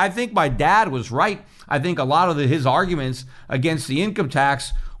 I think my dad was right. I think a lot of his arguments against the income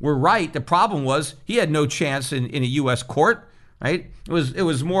tax were right. The problem was he had no chance in a U.S. court, right? It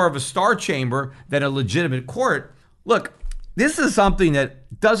was more of a star chamber than a legitimate court. Look, this is something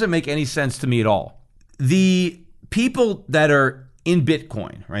that doesn't make any sense to me at all. The people that are in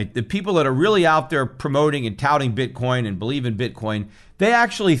Bitcoin, right? The people that are really out there promoting and touting Bitcoin and believe in Bitcoin, they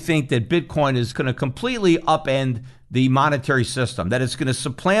actually think that Bitcoin is going to completely upend the monetary system, that it's going to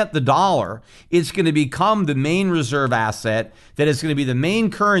supplant the dollar. It's going to become the main reserve asset, that it's going to be the main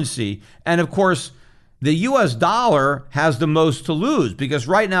currency. And of course, the US dollar has the most to lose because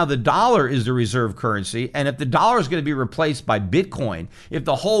right now the dollar is the reserve currency. And if the dollar is going to be replaced by Bitcoin, if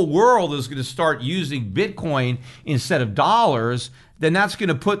the whole world is going to start using Bitcoin instead of dollars, then that's going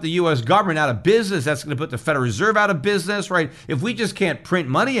to put the US government out of business. That's going to put the Federal Reserve out of business, right? If we just can't print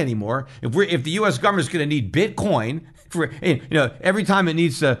money anymore, if the US government is going to need Bitcoin, every time it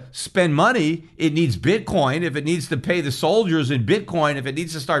needs to spend money, it needs Bitcoin. If it needs to pay the soldiers in Bitcoin, if it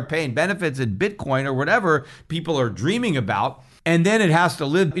needs to start paying benefits in Bitcoin or whatever people are dreaming about, and then it has to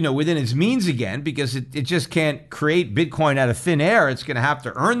live, within its means again because it just can't create Bitcoin out of thin air. It's going to have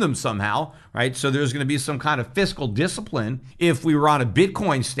to earn them somehow, right? So there's going to be some kind of fiscal discipline if we were on a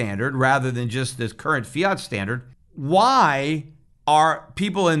Bitcoin standard rather than just this current fiat standard. Why are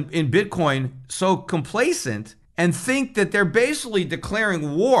people in Bitcoin so complacent and think that they're basically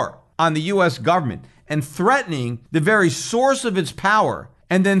declaring war on the U.S. government and threatening the very source of its power,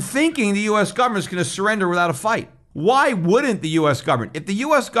 and then thinking the U.S. government is going to surrender without a fight? Why wouldn't the U.S. government? If the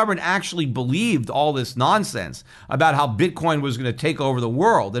U.S. government actually believed all this nonsense about how Bitcoin was going to take over the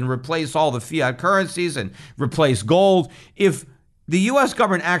world and replace all the fiat currencies and replace gold, if the U.S.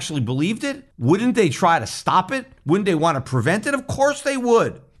 government actually believed it, wouldn't they try to stop it? Wouldn't they want to prevent it? Of course they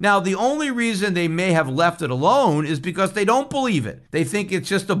would. Now, the only reason they may have left it alone is because they don't believe it. They think it's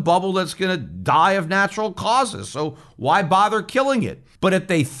just a bubble that's going to die of natural causes. So why bother killing it? But if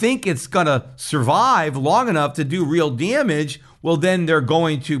they think it's going to survive long enough to do real damage, well, then they're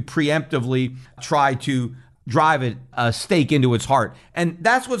going to preemptively try to drive a stake into its heart. And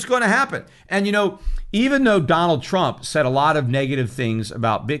that's what's going to happen. And, even though Donald Trump said a lot of negative things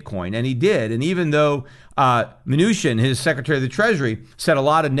about Bitcoin, and he did, and even though Mnuchin, his Secretary of the Treasury, said a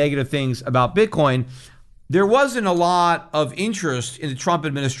lot of negative things about Bitcoin, there wasn't a lot of interest in the Trump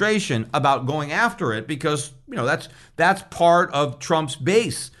administration about going after it because, that's part of Trump's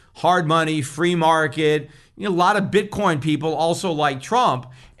base. Hard money, free market. A lot of Bitcoin people also like Trump,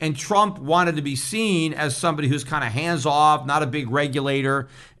 and Trump wanted to be seen as somebody who's kind of hands-off, not a big regulator,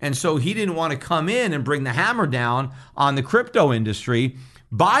 and so he didn't want to come in and bring the hammer down on the crypto industry.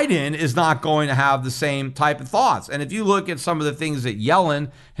 Biden is not going to have the same type of thoughts. And if you look at some of the things that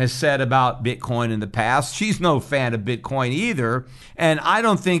Yellen has said about Bitcoin in the past, she's no fan of Bitcoin either, and I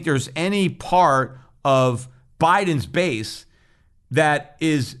don't think there's any part of Biden's base that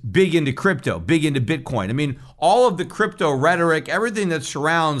is big into crypto, big into Bitcoin. I mean, all of the crypto rhetoric, everything that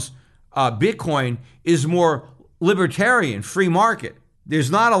surrounds Bitcoin is more libertarian, free market. There's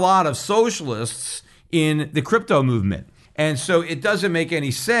not a lot of socialists in the crypto movement. And so it doesn't make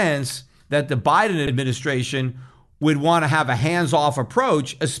any sense that the Biden administration would want to have a hands-off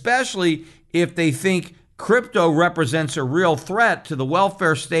approach, especially if they think crypto represents a real threat to the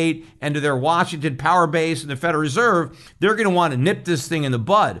welfare state and to their Washington power base and the Federal Reserve. They're going to want to nip this thing in the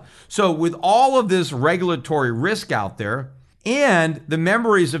bud. So with all of this regulatory risk out there and the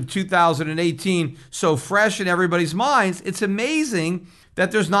memories of 2018 so fresh in everybody's minds, it's amazing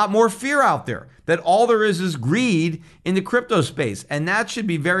that there's not more fear out there, that all there is greed in the crypto space. And that should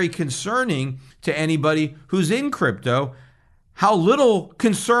be very concerning to anybody who's in crypto. how little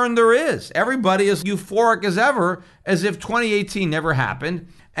concern there is. Everybody is euphoric as ever, as if 2018 never happened,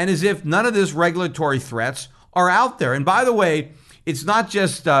 and as if none of these regulatory threats are out there. And by the way, it's not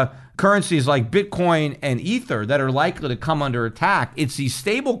just currencies like Bitcoin and Ether that are likely to come under attack. It's these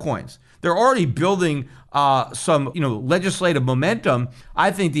stable coins. They're already building some legislative momentum.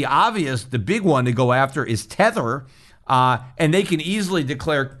 I think the big one to go after is Tether, and they can easily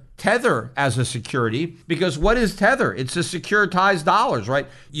declare Tether as a security, because what is Tether? It's a securitized dollars, right?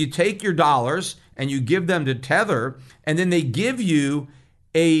 You take your dollars and you give them to Tether, and then they give you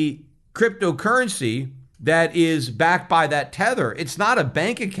a cryptocurrency that is backed by that Tether. It's not a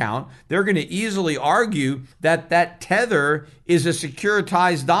bank account. They're going to easily argue that that Tether is a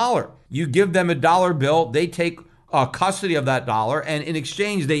securitized dollar. You give them a dollar bill, they take custody of that dollar, and in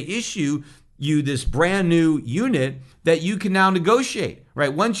exchange, they issue you this brand new unit that you can now negotiate,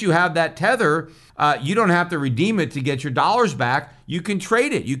 right? Once you have that Tether, you don't have to redeem it to get your dollars back. You can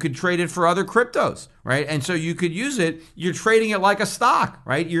trade it. You could trade it for other cryptos, right? And so you could use it. You're trading it like a stock,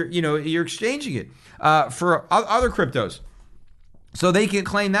 right? You're exchanging it for other cryptos. So they can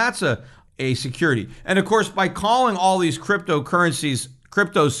claim that's a security. And of course, by calling all these cryptocurrencies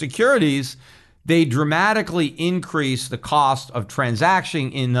crypto securities, they dramatically increase the cost of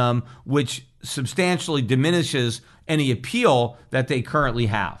transacting in them, which substantially diminishes any appeal that they currently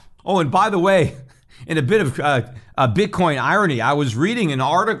have. Oh, and by the way, in a bit of Bitcoin irony, I was reading an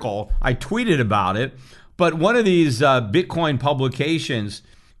article, I tweeted about it, but one of these Bitcoin publications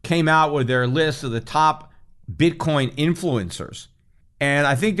came out with their list of the top Bitcoin influencers. And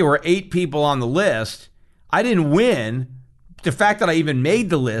I think there were 8 people on the list. I didn't win. The fact that I even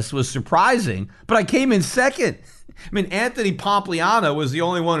made the list was surprising, but I came in second. I mean, Anthony Pompliano was the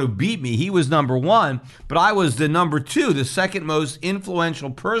only one who beat me. He was number 1, but I was the number 2, the second most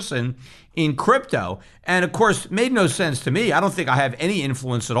influential person in crypto. And of course, it made no sense to me. I don't think I have any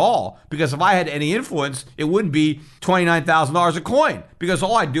influence at all, because if I had any influence, it wouldn't be $29,000 a coin, because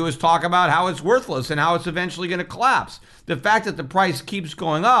all I do is talk about how it's worthless and how it's eventually going to collapse. The fact that the price keeps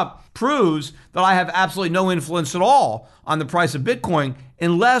going up proves that I have absolutely no influence at all on the price of Bitcoin,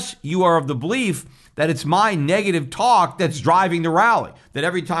 unless you are of the belief that it's my negative talk that's driving the rally. That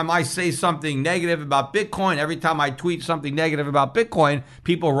every time I say something negative about Bitcoin, every time I tweet something negative about Bitcoin,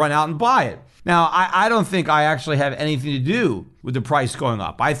 people run out and buy it. Now, I don't think I actually have anything to do with the price going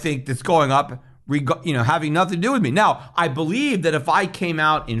up. I think it's going up, having nothing to do with me. Now, I believe that if I came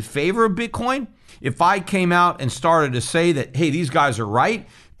out in favor of Bitcoin, if I came out and started to say that, hey, these guys are right,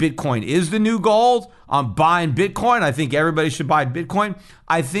 Bitcoin is the new gold, I'm buying Bitcoin, I think everybody should buy Bitcoin,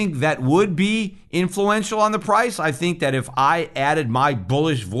 I think that would be influential on the price. I think that if I added my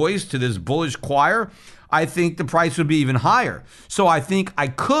bullish voice to this bullish choir, I think the price would be even higher. So I think I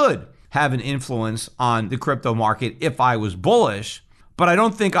could have an influence on the crypto market if I was bullish, but I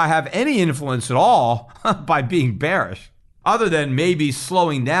don't think I have any influence at all by being bearish, other than maybe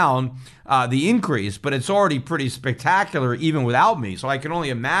slowing down the increase, but it's already pretty spectacular even without me. So I can only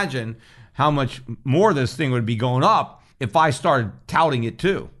imagine how much more this thing would be going up if I started touting it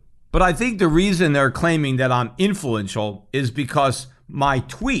too. But I think the reason they're claiming that I'm influential is because my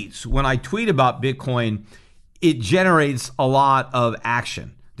tweets, when I tweet about Bitcoin, it generates a lot of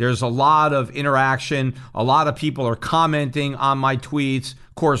action. There's a lot of interaction. A lot of people are commenting on my tweets.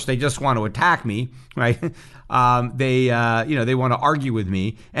 Of course, they just want to attack me, right? They want to argue with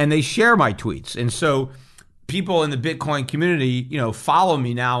me, and they share my tweets. And so people in the Bitcoin community, follow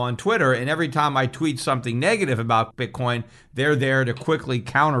me now on Twitter, and every time I tweet something negative about Bitcoin, they're there to quickly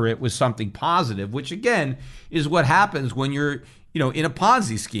counter it with something positive, which again is what happens when you're, in a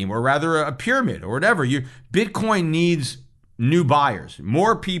Ponzi scheme, or rather a pyramid or whatever. Bitcoin needs new buyers.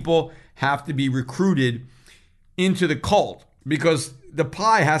 More people have to be recruited into the cult, because the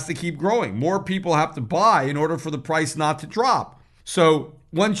pie has to keep growing. More people have to buy in order for the price not to drop. So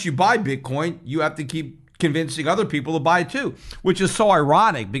once you buy Bitcoin, you have to keep convincing other people to buy too, which is so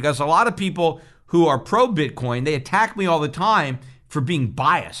ironic, because a lot of people who are pro-Bitcoin, they attack me all the time for being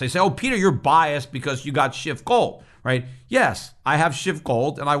biased. They say, oh, Peter, you're biased because you got Shift Gold, right? Yes, I have Shift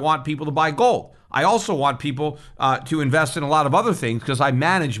Gold, and I want people to buy gold. I also want people to invest in a lot of other things, because I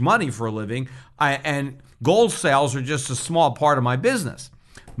manage money for a living, and gold sales are just a small part of my business.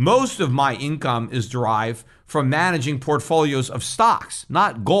 Most of my income is derived from managing portfolios of stocks,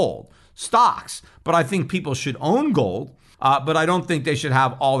 not gold, stocks. But I think people should own gold, but I don't think they should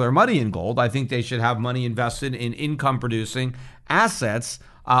have all their money in gold. I think they should have money invested in income-producing assets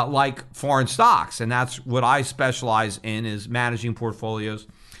like foreign stocks. And that's what I specialize in, is managing portfolios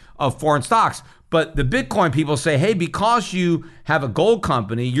of foreign stocks. But the Bitcoin people say, hey, because you have a gold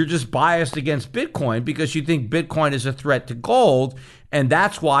company, you're just biased against Bitcoin because you think Bitcoin is a threat to gold. And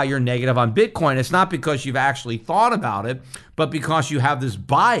that's why you're negative on Bitcoin. It's not because you've actually thought about it, but because you have this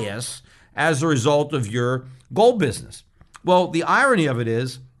bias as a result of your gold business. Well, the irony of it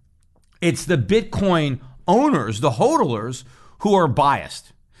is, it's the Bitcoin owners, the hodlers, who are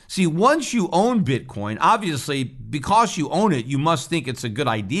biased. See, once you own Bitcoin, obviously, because you own it, you must think it's a good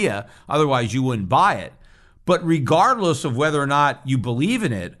idea. Otherwise, you wouldn't buy it. But regardless of whether or not you believe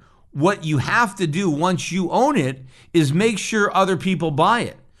in it, what you have to do once you own it is make sure other people buy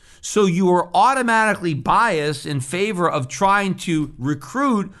it. So you are automatically biased in favor of trying to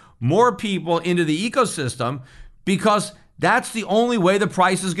recruit more people into the ecosystem because that's the only way the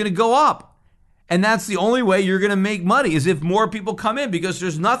price is going to go up. And that's the only way you're going to make money is if more people come in, because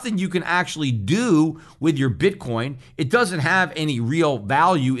there's nothing you can actually do with your Bitcoin. It doesn't have any real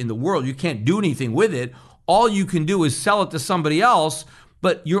value in the world. You can't do anything with it. All you can do is sell it to somebody else,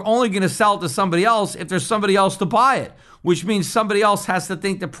 but you're only going to sell it to somebody else if there's somebody else to buy it, which means somebody else has to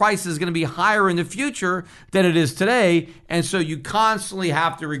think the price is going to be higher in the future than it is today. And so you constantly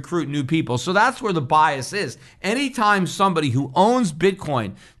have to recruit new people. So that's where the bias is. Anytime somebody who owns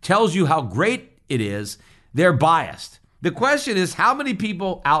Bitcoin tells you how great it is, they're biased. The question is, how many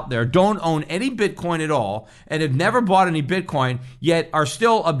people out there don't own any Bitcoin at all and have never bought any Bitcoin, yet are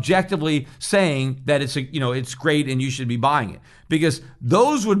still objectively saying that it's great and you should be buying it? Because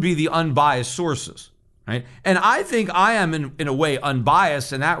those would be the unbiased sources, right? And I think I am in a way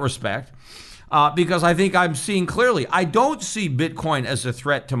unbiased in that respect. Because I think I'm seeing clearly. I don't see Bitcoin as a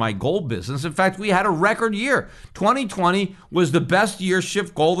threat to my gold business. In fact, we had a record year. 2020 was the best year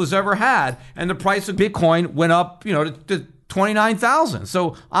Shift Gold has ever had, and the price of Bitcoin went up, to 29,000.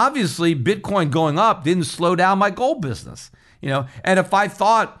 So obviously, Bitcoin going up didn't slow down my gold business. And if I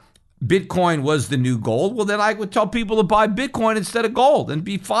thought Bitcoin was the new gold, well, then I would tell people to buy Bitcoin instead of gold and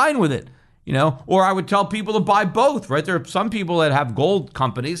be fine with it. Or I would tell people to buy both, right? There are some people that have gold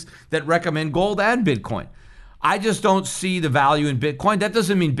companies that recommend gold and Bitcoin. I just don't see the value in Bitcoin. That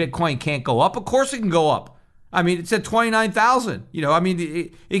doesn't mean Bitcoin can't go up. Of course it can go up. I mean, it's at 29,000.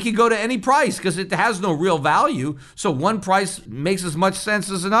 It can go to any price because it has no real value. So one price makes as much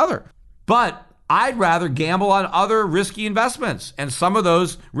sense as another. But I'd rather gamble on other risky investments. And some of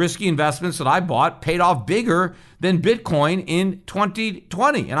those risky investments that I bought paid off bigger than Bitcoin in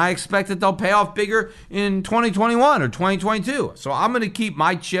 2020. And I expect that they'll pay off bigger in 2021 or 2022. So I'm going to keep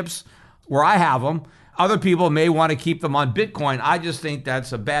my chips where I have them. Other people may want to keep them on Bitcoin. I just think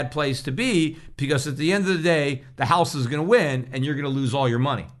that's a bad place to be because at the end of the day, the house is going to win and you're going to lose all your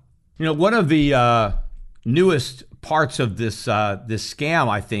money. One of the newest parts of this scam,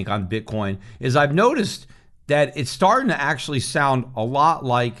 I think, on Bitcoin is I've noticed that it's starting to actually sound a lot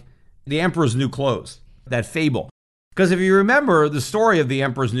like the Emperor's New Clothes, that fable. Because if you remember, the story of the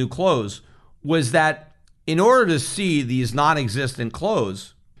Emperor's New Clothes was that in order to see these non-existent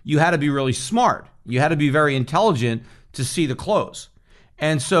clothes, you had to be really smart. You had to be very intelligent to see the clothes.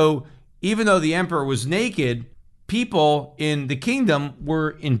 And so even though the emperor was naked, people in the kingdom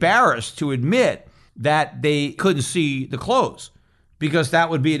were embarrassed to admit that they couldn't see the clothes because that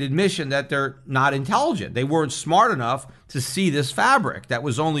would be an admission that they're not intelligent. They weren't smart enough to see this fabric that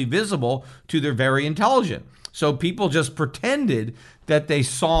was only visible to their very intelligent. So people just pretended that they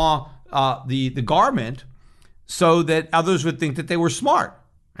saw the garment so that others would think that they were smart,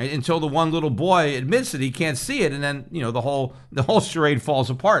 right? Until the one little boy admits that he can't see it, and then the whole charade falls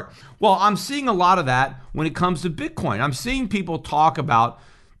apart. Well, I'm seeing a lot of that when it comes to Bitcoin. I'm seeing people talk about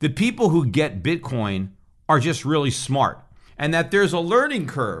the people who get Bitcoin are just really smart and that there's a learning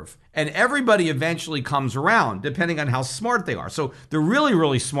curve and everybody eventually comes around depending on how smart they are. So the really,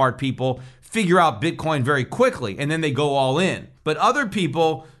 really smart people figure out Bitcoin very quickly and then they go all in. But other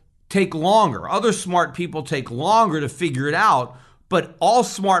people take longer. Other smart people take longer to figure it out. But all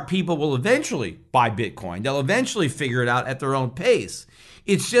smart people will eventually buy Bitcoin. They'll eventually figure it out at their own pace.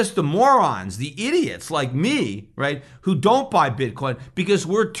 It's just the morons, the idiots like me, right, who don't buy Bitcoin because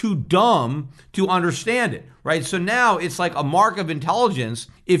we're too dumb to understand it, right? So now it's like a mark of intelligence.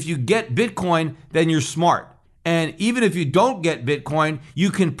 If you get Bitcoin, then you're smart. And even if you don't get Bitcoin,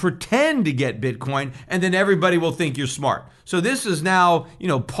 you can pretend to get Bitcoin and then everybody will think you're smart. So this is now,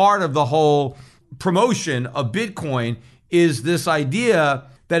 part of the whole promotion of Bitcoin is this idea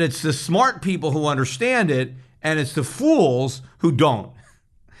that it's the smart people who understand it and it's the fools who don't.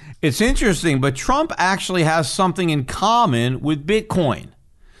 It's interesting, but Trump actually has something in common with Bitcoin.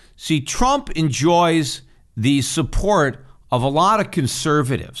 See, Trump enjoys the support of a lot of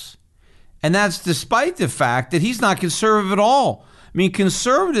conservatives. And that's despite the fact that he's not conservative at all. I mean,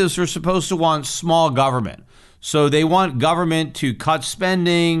 conservatives are supposed to want small government. So they want government to cut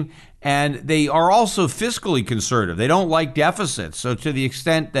spending, and they are also fiscally conservative. They don't like deficits. So to the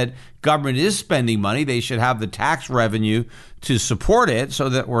extent that government is spending money, they should have the tax revenue to support it so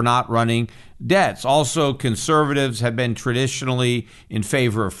that we're not running debts. Also, conservatives have been traditionally in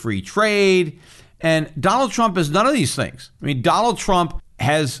favor of free trade. And Donald Trump is none of these things. I mean, Donald Trump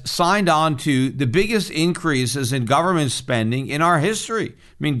has signed on to the biggest increases in government spending in our history.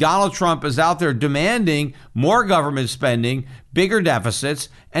 I mean, Donald Trump is out there demanding more government spending, bigger deficits,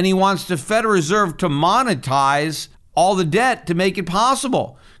 and he wants the Federal Reserve to monetize all the debt to make it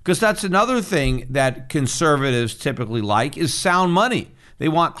possible. Because that's another thing that conservatives typically like is sound money. They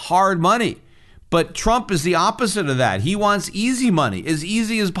want hard money. But Trump is the opposite of that. He wants easy money, as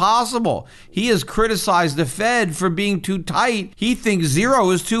easy as possible. He has criticized the Fed for being too tight. He thinks zero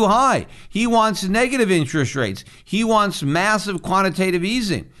is too high. He wants negative interest rates. He wants massive quantitative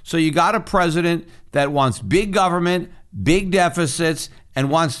easing. So you got a president that wants big government, big deficits,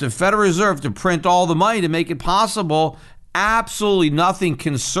 and wants the Federal Reserve to print all the money to make it possible. Absolutely nothing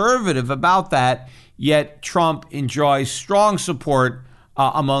conservative about that, yet Trump enjoys strong support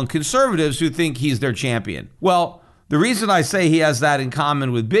among conservatives who think he's their champion. Well, the reason I say he has that in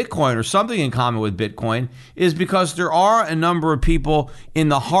common with Bitcoin, or something in common with Bitcoin, is because there are a number of people in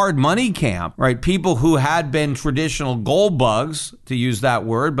the hard money camp, right? People who had been traditional gold bugs, to use that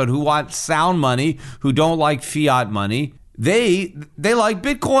word, but who want sound money, who don't like fiat money. They like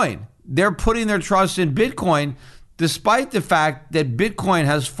Bitcoin. They're putting their trust in Bitcoin, despite the fact that Bitcoin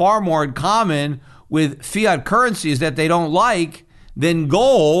has far more in common with fiat currencies that they don't like than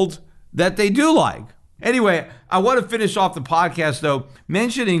gold that they do like. Anyway, I want to finish off the podcast, though,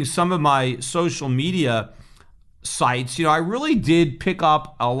 mentioning some of my social media sites. You know, I really did pick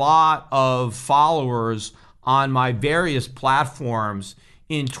up a lot of followers on my various platforms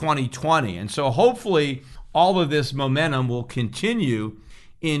in 2020. And so hopefully all of this momentum will continue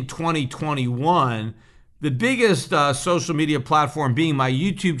in 2021. The biggest social media platform being my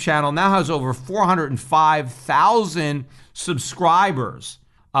YouTube channel now has over 405,000 subscribers.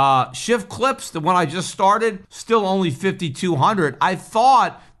 Shift Clips, the one I just started, still only 5,200. I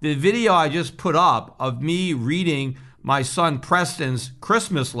thought the video I just put up of me reading my son Preston's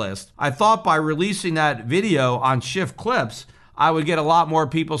Christmas list, I thought by releasing that video on Shift Clips, I would get a lot more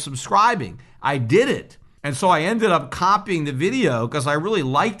people subscribing. I did it. And so I ended up copying the video because I really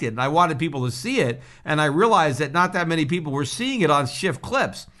liked it and I wanted people to see it. And I realized that not that many people were seeing it on Shift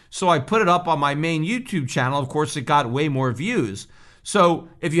Clips. So I put it up on my main YouTube channel. Of course, it got way more views. So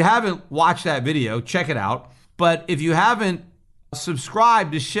if you haven't watched that video, check it out. But if you haven't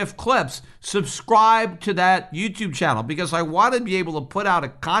subscribed to Shift Clips, subscribe to that YouTube channel because I want to be able to put out a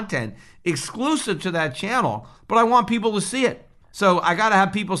content exclusive to that channel, but I want people to see it. So I got to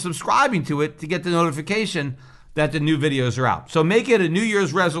have people subscribing to it to get the notification that the new videos are out. So make it a New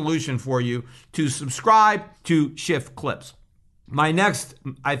Year's resolution for you to subscribe to Shift Clips. My next,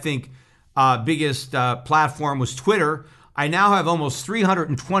 I think, biggest platform was Twitter. I now have almost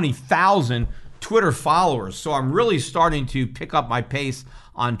 320,000 Twitter followers. So I'm really starting to pick up my pace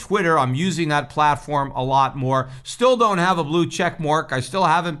on Twitter. I'm using that platform a lot more. Still don't have a blue check mark. I still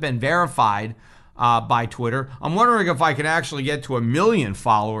haven't been verified by Twitter. I'm wondering if I can actually get to 1 million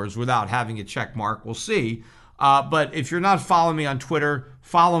followers without having a check mark. We'll see. But if you're not following me on Twitter,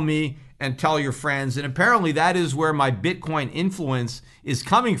 follow me and tell your friends. And apparently that is where my Bitcoin influence is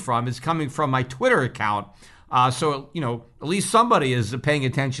coming from. It's coming from my Twitter account. So, you know, at least somebody is paying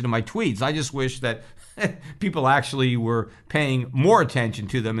attention to my tweets. I just wish that people actually were paying more attention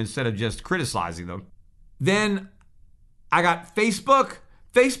to them instead of just criticizing them. Then I got Facebook.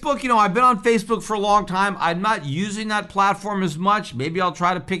 Facebook, you know, I've been on Facebook for a long time. I'm not using that platform as much. Maybe I'll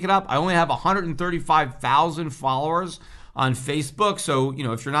try to pick it up. I only have 135,000 followers on Facebook. So, you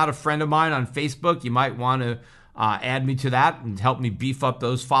know, if you're not a friend of mine on Facebook, you might want to add me to that and help me beef up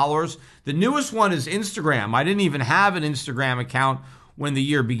those followers. The newest one is Instagram. I didn't even have an Instagram account when the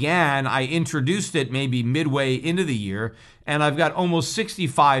year began. I introduced it maybe midway into the year, and I've got almost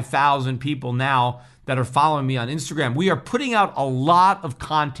 65,000 people now that are following me on Instagram. We are putting out a lot of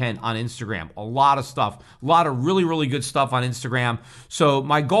content on Instagram, a lot of stuff, a lot of really, really good stuff on Instagram. So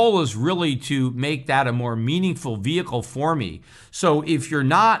my goal is really to make that a more meaningful vehicle for me. So if you're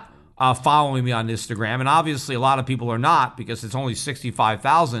not following me on Instagram, and obviously a lot of people are not because it's only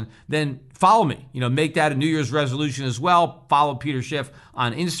 65,000, then follow me. You know, make that a New Year's resolution as well. Follow Peter Schiff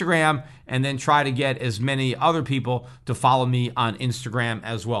on Instagram, and then try to get as many other people to follow me on Instagram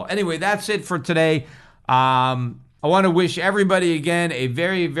as well. Anyway, that's it for today. I want to wish everybody again a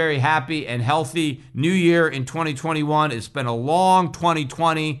very, very happy and healthy new year in 2021. It's been a long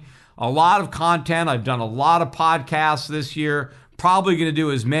 2020, a lot of content. I've done a lot of podcasts this year, probably going to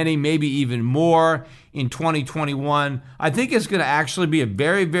do as many, maybe even more in 2021. I think it's going to actually be a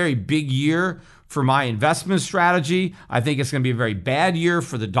very, very big year for my investment strategy. I think it's going to be a very bad year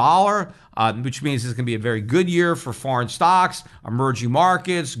for the dollar, which means it's going to be a very good year for foreign stocks, emerging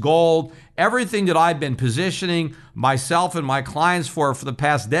markets, gold, everything that I've been positioning myself and my clients for the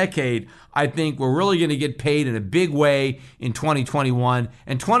past decade. I think we're really going to get paid in a big way in 2021.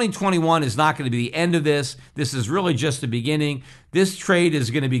 And 2021 is not going to be the end of this. This is really just the beginning. This trade is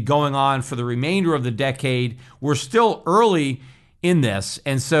going to be going on for the remainder of the decade. We're still early in this.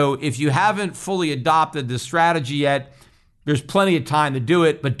 And so if you haven't fully adopted this strategy yet, there's plenty of time to do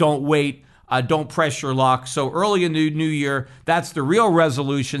it, but don't wait. Don't press your luck. So early in the new year, that's the real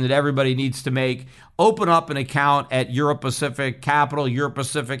resolution that everybody needs to make. Open up an account at Euro Pacific Capital, Euro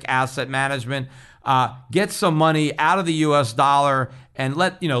Pacific Asset Management. Get some money out of the US dollar and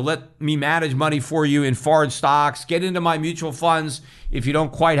let me manage money for you in foreign stocks. Get into my mutual funds if you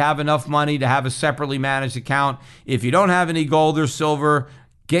don't quite have enough money to have a separately managed account. If you don't have any gold or silver,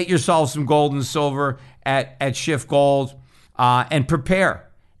 get yourself some gold and silver at Shift Gold and prepare.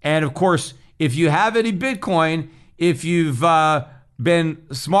 And of course, if you have any Bitcoin, if you've been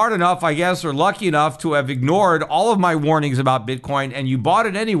smart enough, I guess, or lucky enough to have ignored all of my warnings about Bitcoin and you bought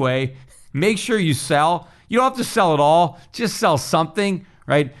it anyway, make sure you sell. You don't have to sell it all. Just sell something,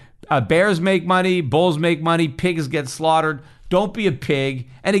 right? Bears make money, bulls make money, pigs get slaughtered. Don't be a pig.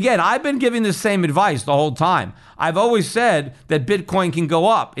 And again, I've been giving the same advice the whole time. I've always said that Bitcoin can go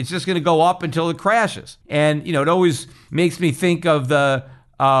up. It's just going to go up until it crashes. And, it always makes me think of the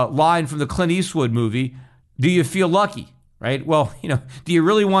line from the Clint Eastwood movie, do you feel lucky, right? Well, do you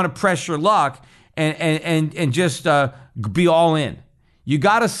really want to press your luck and just be all in? You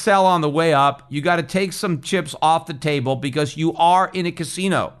got to sell on the way up. You got to take some chips off the table because you are in a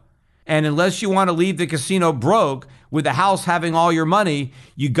casino. And unless you want to leave the casino broke with the house having all your money,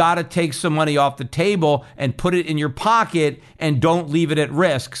 you got to take some money off the table and put it in your pocket and don't leave it at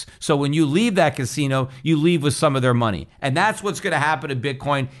risks. So when you leave that casino, you leave with some of their money. And that's what's going to happen in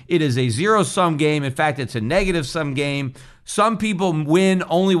Bitcoin. It is a zero-sum game. In fact, it's a negative-sum game. Some people win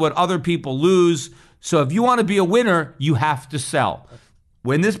only what other people lose. So if you want to be a winner, you have to sell.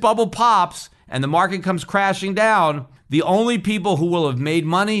 When this bubble pops and the market comes crashing down, the only people who will have made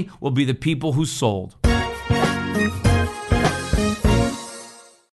money will be the people who sold.